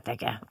 det vet jeg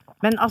ikke.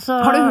 Men altså...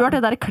 Har du hørt det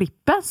der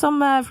klippet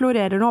som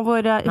florerer nå, hvor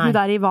hun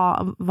der i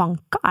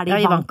Vanka? Er det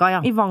i Vanka,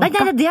 ja. I Vanka?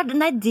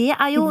 Nei, det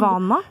er jo...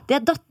 Ivana? Det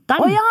er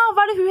datteren. Åja,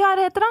 hva er det hun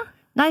her heter da?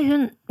 Nei,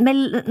 hun...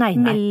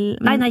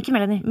 Nei, ikke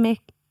Melanie.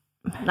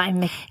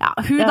 Ja,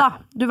 hun da,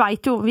 du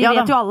vet jo, vi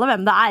vet jo alle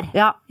hvem det er.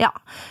 Ja.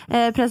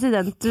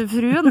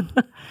 Presidentfruen.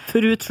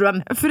 Fru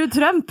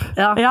Trump.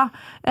 Ja.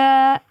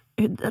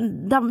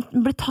 Det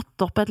blir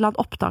tatt opp et eller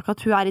annet opptak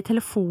at hun er i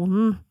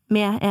telefonen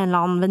med en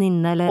eller annen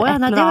venninne eller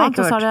et eller annet,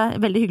 og så er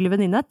det veldig hyggelig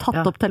venninne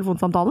tatt opp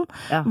telefonsamtalen,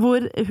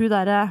 hvor hun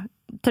der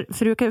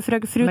fru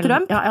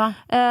Trump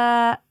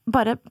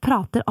bare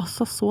prater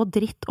altså så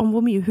dritt om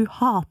hvor mye hun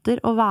hater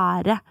å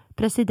være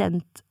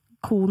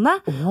presidentkone,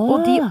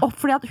 og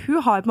fordi at hun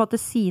har på en måte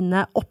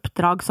sine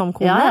oppdrag som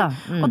kone,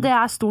 og det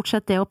er stort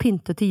sett det å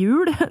pynte til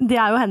jul. Det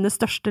er jo hennes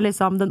største,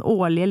 liksom, den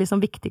årlige,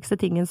 liksom, viktigste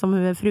tingen som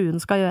fruen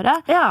skal gjøre,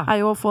 er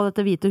jo å få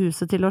dette hvite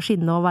huset til å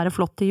skinne og være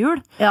flott til jul.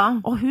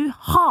 Og hun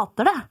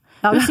hater det.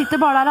 Hun sitter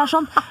bare der og er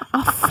sånn,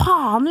 hva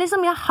faen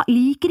liksom, jeg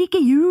liker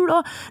ikke jul,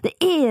 og det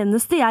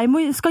eneste jeg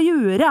skal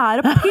gjøre er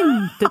å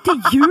pynte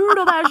til jul,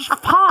 og det er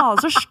faen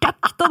så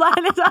støkt, og det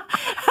er liksom...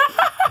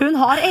 Hun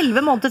har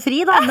 11 måneder fri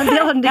da, men det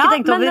har hun ikke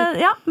tenkt over.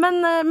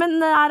 Men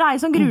er det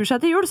ei som gruer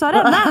seg til jul, så er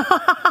det henne.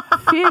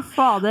 Fy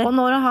fader. Og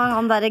når har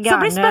han der gærne... Så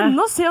det blir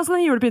spennende å se hvordan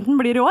den julepynten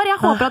blir i år. Jeg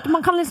håper at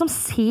man kan liksom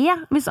se,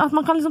 at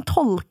man kan liksom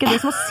tolke det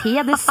som å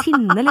se det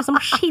sinnet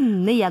liksom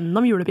skinne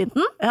gjennom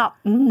julepynten. Ja,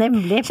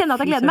 nemlig. Kjenner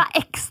at jeg gleder meg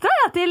ekstra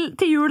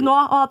til jul nå,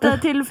 og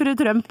at til fru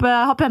Trump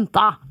har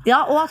pynta.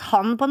 Ja, og at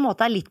han på en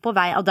måte er litt på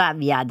vei, og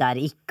vi er der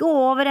ikke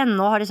over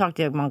ennå, har de sagt.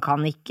 Man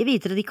kan ikke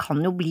vite det, de kan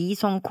jo bli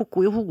sånn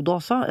koko i hodet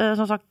også.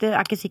 Som sagt, det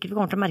er ikke sikkert vi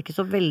kommer til å merke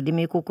så veldig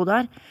mye koko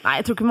der. Nei,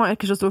 jeg tror ikke man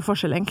merker så stor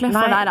forskjell egentlig,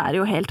 for der er det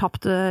jo helt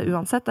tapt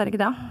uansett, er det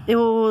ikke det?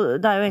 Jo,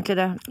 det er jo egentlig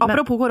det.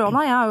 Apropos korona,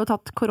 jeg har jo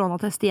tatt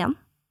koronatest igjen.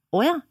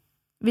 Åja.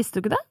 Visste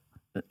du ikke det?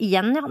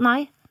 Igjen, ja? Nei.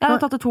 Jeg har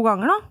jo tatt det 2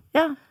 ganger da.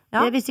 Ja,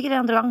 jeg visste ikke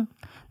det andre gang.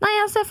 Nei,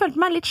 jeg følte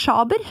meg litt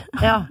sjaber.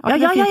 Ja,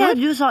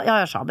 du sa,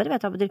 sjaber vet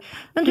jeg hva det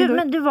betyr.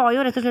 Men du var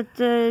jo rett og slett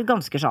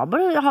ganske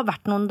sjaber. Det har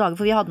vært noen dager,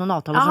 for vi hadde noen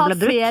avtaler som ble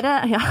brutt.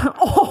 Jeg har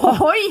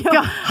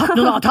hatt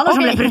noen avtaler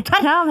som ble brutt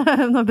her. Ja,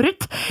 noe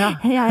brutt.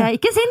 Jeg er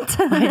ikke sint.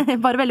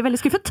 Bare veldig, veldig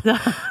skuffet.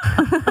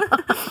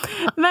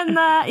 Men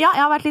jeg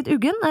har vært litt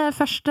uggen.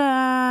 Først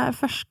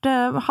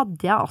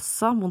hadde jeg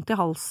altså vondt i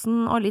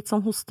halsen og litt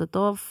sånn hostet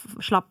og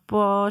slapp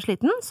og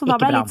sliten. Så da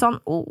ble jeg litt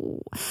sånn,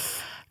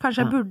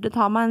 kanskje jeg burde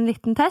ta meg en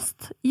liten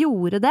test.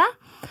 Gjorde det.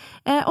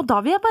 Og da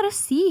vil jeg bare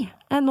si,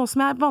 nå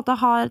som jeg på en måte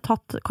har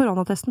tatt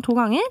koronatesten 2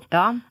 ganger,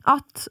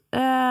 at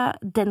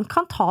den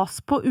kan tas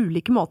på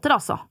ulike måter,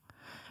 altså.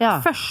 Ja.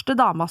 Første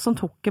dama som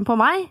tok den på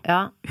meg,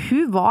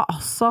 hun var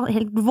altså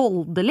helt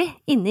voldelig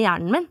inni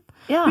hjernen min.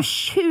 Ja. Hun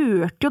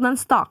kjørte jo den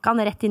stakan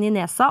rett inn i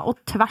nesa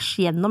og tvers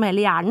gjennom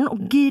hele hjernen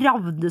og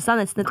gravde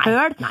seg nesten et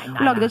høl og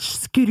lagde et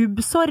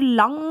skrubbsår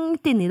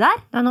langt inni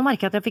der. Ja, nå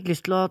merker jeg at jeg fikk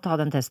lyst til å ta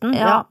den testen.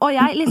 Ja, og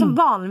jeg liksom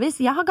vanligvis,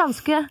 jeg har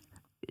ganske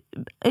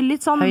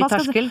litt sånn,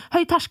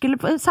 høy terskel,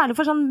 særlig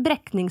for sånn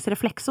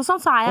brekningsrefleks og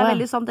sånn, så er jeg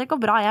veldig sånn, det går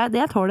bra,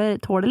 det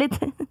tåler litt.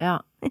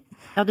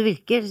 Ja, du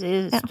virker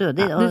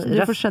stødig og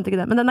du skjønte ikke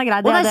det, men den er grei.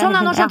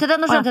 Nå skjønte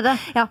jeg det.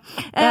 Ja.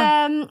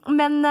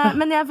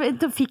 Men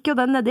jeg fikk jo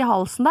den nede i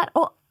halsen der,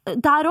 og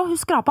der også, hun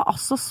skrapet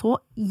altså så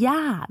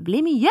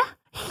jævlig mye.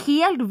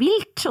 Helt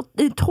vilt,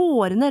 og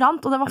tårene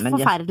rant, og det var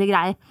forferdelige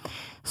greier.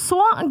 Så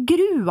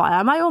grua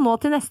jeg meg jo nå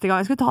til neste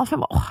gang jeg skulle ta,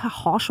 for jeg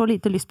har så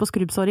lite lyst på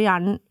skrubbsår i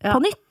hjernen på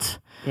nytt,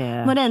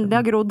 når det endelig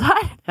har grodd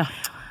her. Ja.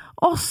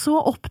 Og så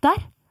opp der,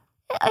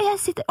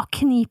 jeg sitter og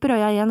kniper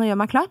øya igjen og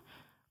gjør meg klar,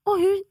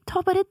 og hun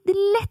tar bare et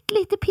lett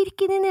lite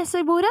pirk inn i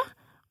neseboret,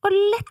 og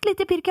lett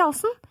lite pirk i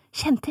halsen,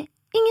 kjente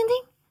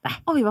ingenting.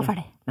 Og vi var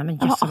ferdig.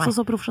 Det var altså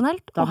så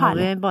profesjonelt og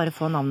herlig. Da må vi bare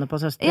få navnet på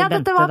søster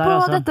Bente der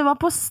altså. Dette var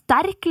på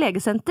Sterk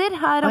legesenter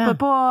her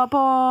oppe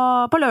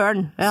på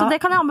Løren. Så det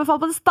kan jeg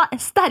anbefale på det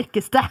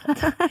sterkeste.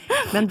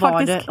 Men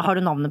har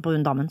du navnet på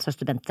hun damen?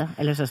 Søster Bente?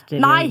 Eller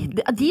søster Nei,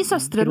 de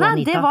søstrene,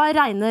 det var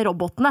rene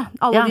robotene.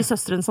 Alle de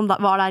søstrene som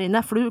var der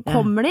inne. For du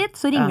kommer dit,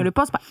 så ringer du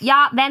på og spør,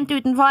 vent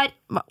utenfor.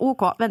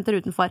 Ok,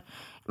 venter utenfor.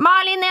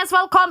 Malin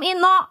Nesvold, kom inn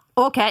nå!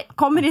 Ok,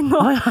 kommer inn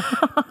nå.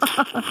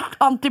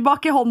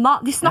 Antibac i hånda.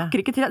 De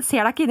snakker ikke til deg,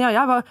 ser deg ikke inn i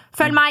øya. Bare,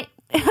 følg meg!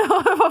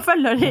 Hva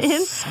følger de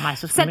inn?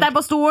 Sett deg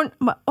på stolen.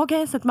 Ok,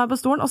 sett meg på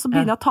stolen. Og så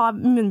begynner jeg å ta av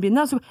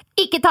munnbindet. Og så,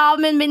 ikke ta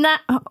av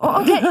munnbindet!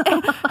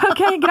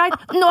 Ok, greit.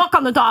 Nå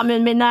kan du ta av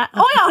munnbindet.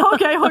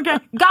 Ok.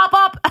 Gap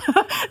opp!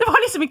 Det var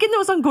liksom ikke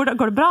noe sånn, går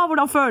det bra?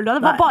 Hvordan føler du det?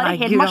 Det var bare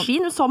helt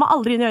maskin. Hun så meg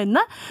aldri inn i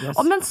øynene.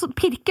 Men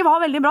pirket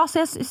var veldig bra,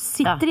 så jeg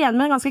sitter igjen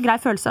med en ganske grei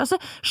følelse. Og så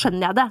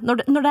skjønner jeg det.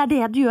 Når det er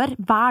det du gjør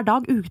hver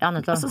dag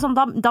altså, sånn,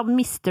 da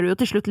mister du jo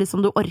til slutt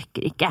liksom, du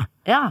orker ikke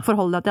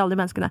forholde deg til alle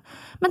de menneskene.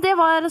 Men det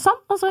var sånn,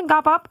 og så gap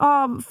opp,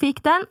 og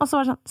fikk den, og så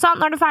var det sånn,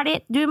 nå er du ferdig,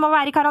 du må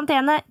være i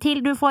karantene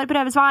til du får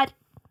prøvesvar.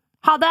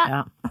 Ha det!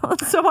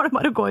 Så var det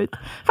bare å gå ut.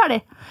 Ferdig.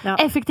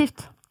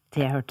 Effektivt.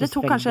 Det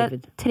tok kanskje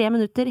 3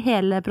 minutter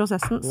hele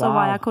prosessen, så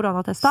var jeg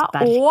koronatestet,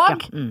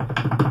 og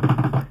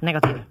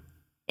negativ.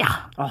 Ja.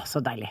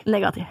 Så deilig.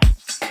 Negativ.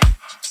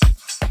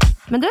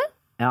 Men du,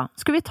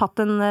 skulle vi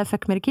tatt en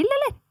fuck, marry, kill,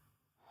 eller?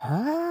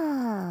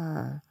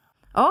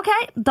 Ok,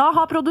 da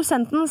har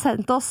produsenten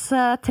sendt oss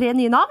 3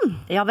 nye navn.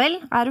 Ja vel.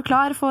 Er du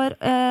klar for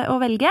å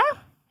velge?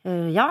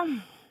 Ja.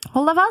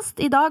 Hold deg fast,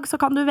 i dag så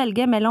kan du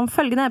velge mellom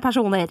følgende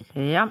personer.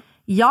 Ja.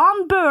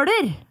 Jan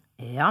Bøhler.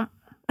 Ja.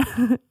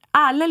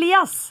 Erlend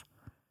Elias.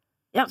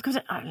 Ja, skal vi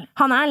se.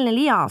 Han er Erlend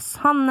Elias.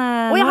 Han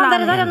der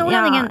er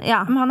nordlendingen.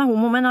 Ja. Han er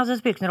homo, men altså,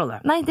 spiller ikke noen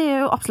rolle. Nei, det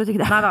gjør jo absolutt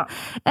ikke det. Neida.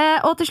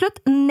 Og til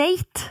slutt,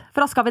 Nate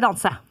fra Skal vi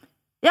danse.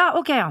 Ja,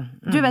 ok,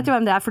 Du vet jo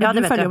hvem det er, fordi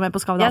du følger jo med på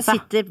Skal vi danse.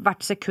 Jeg sitter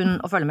hvert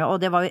sekund og følger med,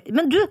 og det var jo...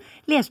 Men du,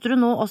 leste du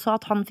nå også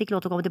at han fikk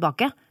lov til å komme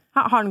tilbake?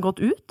 Har han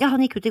gått ut? Ja,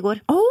 han gikk ut i går.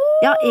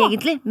 Ja,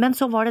 egentlig, men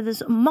så var det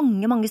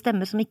mange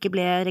stemmer som ikke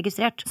ble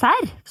registrert.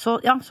 Serr? Så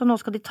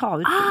nå skal de ta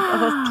ut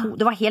altså,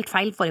 det var helt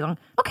feil forrige gang.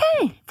 Ok.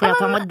 Fordi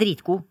at han var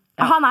dritgod.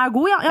 Ja. Han er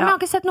god, men jeg har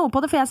ikke sett noe på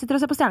det, for jeg sitter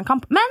og ser på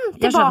Stjernekamp. Men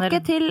tilbake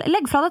til,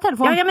 legg fra deg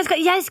telefonen. Ja, men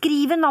jeg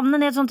skriver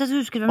navnet ned sånn til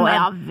jeg husker hvem det er.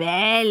 Ja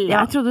vel.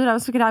 Jeg trodde du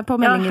skrev på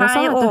meldinger og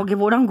sånn. Hei Åge,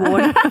 hvordan går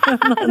det?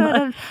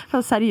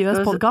 Seriøs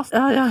podcast.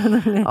 Ja,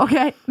 ok,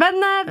 men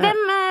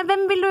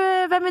hvem vil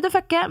du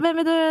fucke?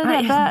 Hvem vil du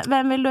drepe?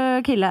 Hvem vil du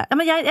kille? Ja,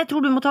 men jeg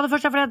tror du må ta det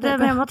først, for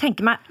jeg må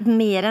tenke meg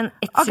mer enn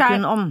 1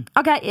 sekund om.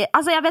 Ok,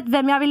 altså jeg vet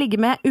hvem jeg vil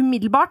ligge med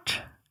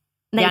umiddelbart.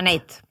 Nate. Det er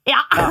Nate. Ja,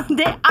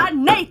 det er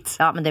Nate!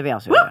 Ja, men det vil jeg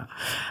også gjøre.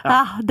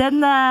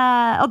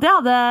 Og det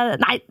hadde...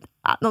 Nei,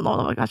 nå var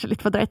det kanskje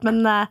litt for drøyt,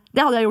 men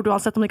det hadde jeg gjort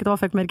uansett om det ikke var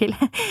fuck, marry, kill.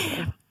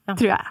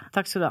 Tror jeg.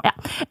 Takk skal du ha.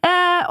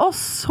 Og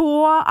så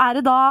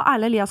er det da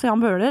Erlend Elias og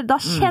Jan Bøhler. Da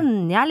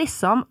kjenner jeg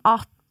liksom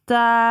at...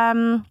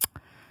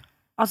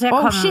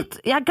 shit,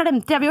 jeg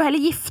glemte, jeg vil jo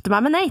heller gifte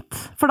meg med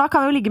Nate, for da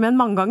kan jeg jo ligge med en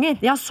mange ganger.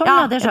 Ja,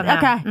 sånn, det skjønner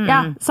jeg. Okay, ja,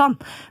 sånn.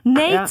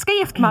 Nate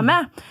skal gifte meg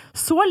med.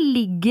 Så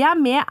ligger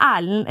jeg med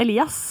Erlend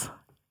Elias.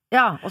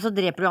 Ja, og så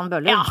dreper du Jan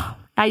Bøhler. Ja,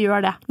 jeg gjør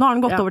det. Nå har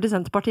han gått over til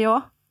Senterpartiet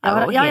også.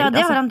 Ja,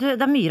 det har han. Det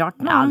er mye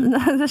rart med han.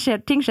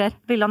 Ting skjer.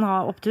 Vil han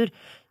ha opptur?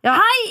 Ja.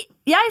 Hei!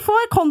 Jeg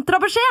får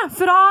kontrabeskjed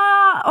fra...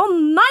 Å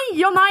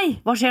nei!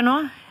 Hva skjer nå?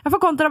 Jeg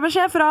får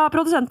kontrabeskjed fra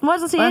produsenten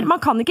vår som sier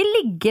man kan ikke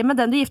ligge med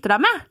den du gifter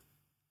deg med.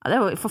 Ja, det er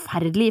jo et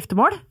forferdelig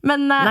giftermål.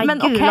 Men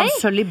ok.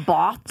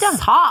 Sølibat, ja.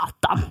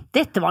 Satan!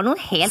 Dette var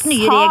noen helt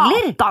nye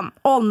regler. Satan!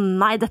 Å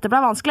nei, dette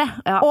ble vanskelig.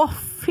 Ja. Å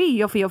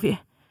fy.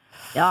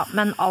 Ja,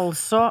 men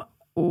altså...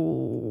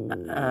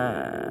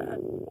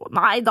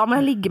 Nei, da må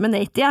jeg ligge med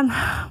Nate igjen.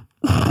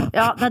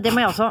 Ja, nei, det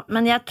må jeg også.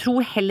 Men jeg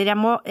tror heller jeg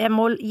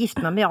må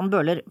gifte meg med Jan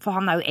Bøhler, for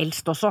han er jo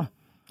eldst også.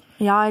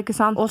 Ja, ikke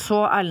sant? Og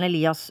så Erlend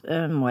Elias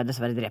må jeg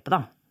dessverre drepe,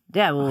 da.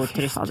 Det er jo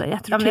trist.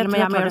 Jeg tror til og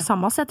med jeg må gjøre det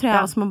samme, så jeg tror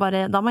jeg også må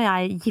bare, da må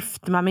jeg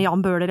gifte meg med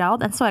Jan Bøhler, jeg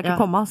også. Den så jeg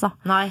ikke komme, altså.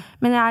 Nei.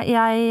 Men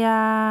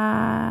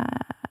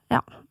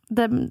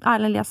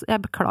Erlend Elias,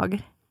 jeg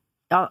beklager.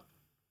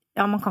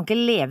 Ja, man kan ikke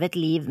leve et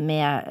liv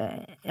med,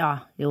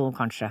 jo,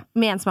 kanskje.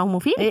 Med en som er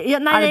homofil?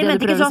 Nei, er det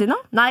du prøver å si nå?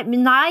 Nei,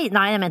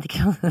 jeg mente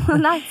ikke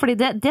sånn. Nei, fordi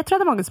det tror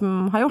jeg det er mange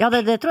som har gjort. Ja,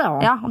 det tror jeg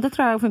også. Ja, og det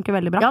tror jeg funker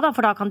veldig bra. Ja da,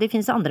 for da kan de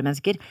finnes andre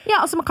mennesker.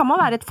 Ja, altså kan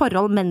man være et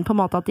forhold, men på en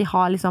måte at de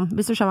har liksom,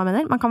 hvis du skjønner hva jeg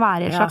mener, man kan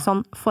være i et slags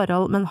sånn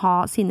forhold, men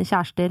ha sine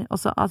kjærester,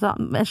 også, altså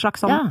en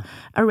slags sånn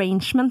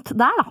arrangement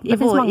der da. I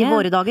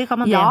våre dager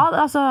kan man det. Ja,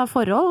 altså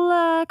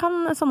forhold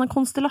kan, sånne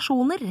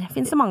konstellasjoner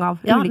finnes det mange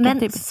av. Ja,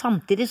 men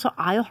samtidig så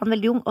er jo han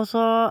veldig ung, og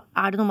så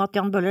er det noe med at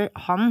Jan Bøhler,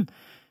 han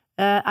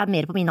er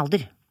mer på min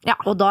alder. Ja.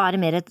 Og da er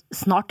det mer et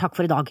snart takk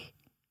for i dag.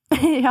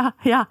 Ja,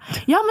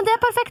 men det er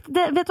perfekt.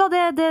 Vet du hva,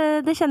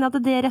 det kjenner jeg at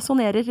det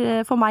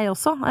resonerer for meg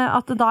også.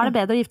 At da er det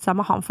bedre å gifte seg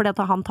med han, fordi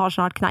at han tar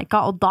snart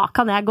kneika, og da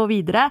kan jeg gå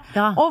videre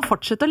og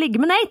fortsette å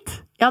ligge med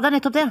Nate. Ja, det er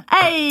nettopp det.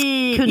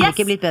 Kunne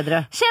ikke blitt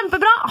bedre.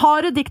 Kjempebra.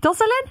 Har du dikt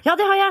oss, eller? Ja,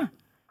 det har jeg.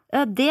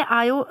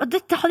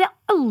 Dette hadde jeg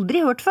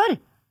aldri hørt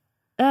før.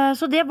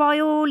 Så det var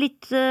jo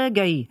litt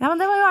gøy. Ja, men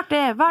det var jo artig.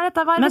 Hva er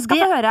dette? Hva er det vi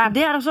skal få høre?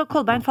 Det er altså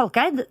Kolbein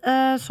Falkeid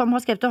som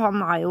har skrevet det.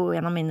 Han er jo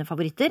en av mine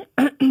favoritter.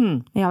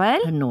 Ja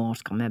vel? Nå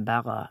skal vi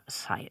bare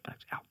si det.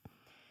 Ja.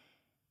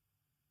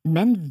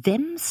 Men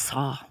hvem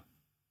sa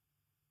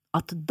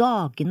at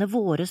dagene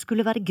våre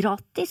skulle være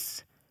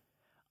gratis?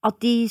 At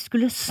de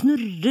skulle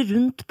snurre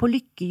rundt på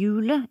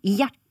lykkehjulet i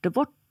hjertet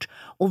vårt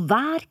og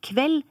hver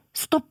kveld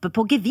stoppe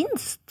på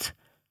gevinst?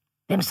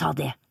 Hvem sa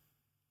det?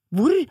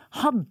 Hvor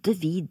hadde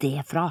vi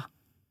det fra?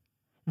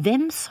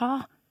 Hvem sa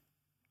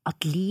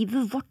at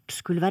livet vårt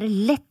skulle være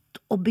lett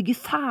å bygge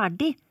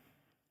ferdig?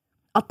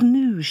 At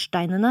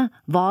mursteinene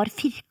var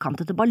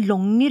firkantete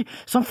ballonger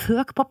som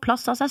føk på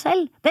plass av seg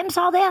selv? Hvem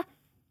sa det?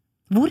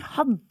 Hvor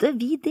hadde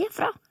vi det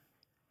fra?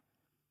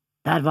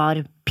 Der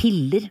var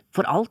piller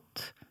for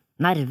alt,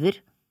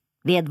 nerver,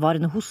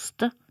 vedvarende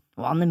hoste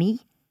og anemi.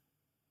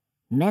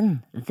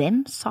 Men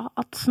hvem sa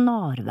at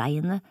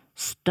snarveiene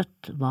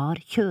støtt var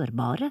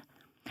kjørbare?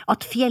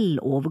 At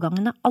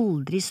fjellovergangene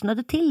aldri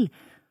snødde til,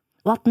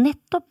 og at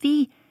nettopp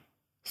vi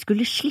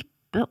skulle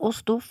slippe å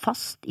stå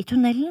fast i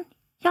tunnelen?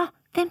 Ja,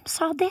 hvem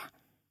sa det?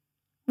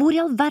 Hvor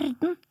i all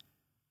verden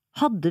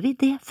hadde vi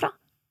det fra?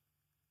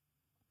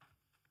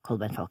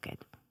 Kolbein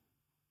Falkeid.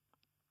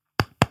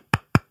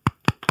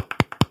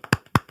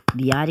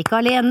 Vi er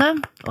ikke alene,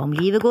 om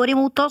livet går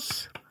imot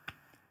oss.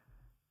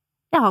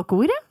 Jeg har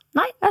ikke ordet.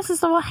 Nei. Jeg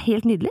synes det var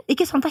helt nydelig.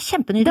 Ikke sant, det er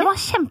kjempenydelig. Det var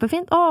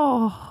kjempefint.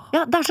 Åh.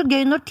 Ja, det er så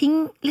gøy når ting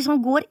liksom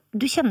går,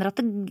 du kjenner at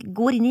det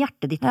går inn i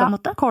hjertet ditt på en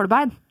måte.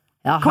 Kålbein.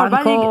 Ja,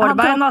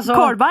 Kålbein, altså.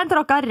 Kålbein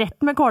tråkka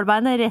rett med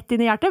kålbeinet rett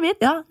inn i hjertet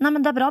mitt. Ja, nei,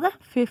 men det er bra det.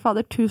 Fy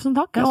fader, tusen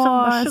takk. Ja,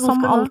 og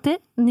som alltid,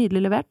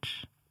 nydelig levert.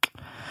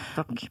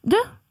 Takk. Du,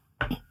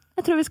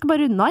 jeg tror vi skal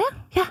bare runde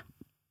av, ja.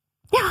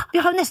 Ja,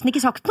 vi har jo nesten ikke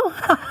sagt noe.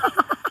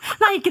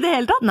 Nei, ikke det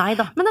hele tatt. Nei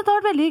da. Men dette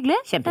har vært veldig hyggelig.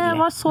 Kjempehyggelig. Det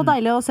var så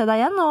deilig å se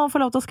deg igjen, og få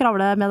lov til å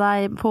skravle med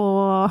deg på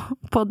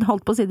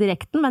holdt på å si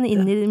direkten, men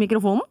inn i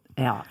mikrofonen.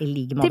 Ja, i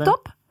like måte. Tipp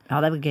topp.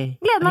 Ja, det var gøy.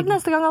 Gleder meg til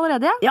neste gang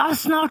allerede. Ja,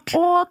 snart.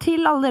 Og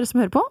til alle dere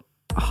som hører på,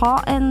 ha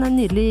en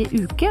nydelig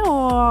uke,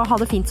 og ha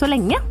det fint så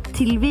lenge,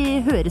 til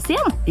vi høres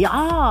igjen.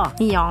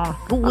 Ja.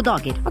 Gode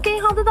dager. Ok,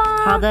 ha det da.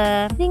 Ha det.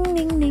 Ding,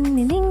 ding, ding,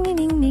 ding, ding,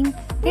 ding, ding.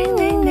 Ding,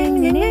 ding,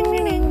 ding, ding,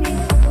 ding, ding.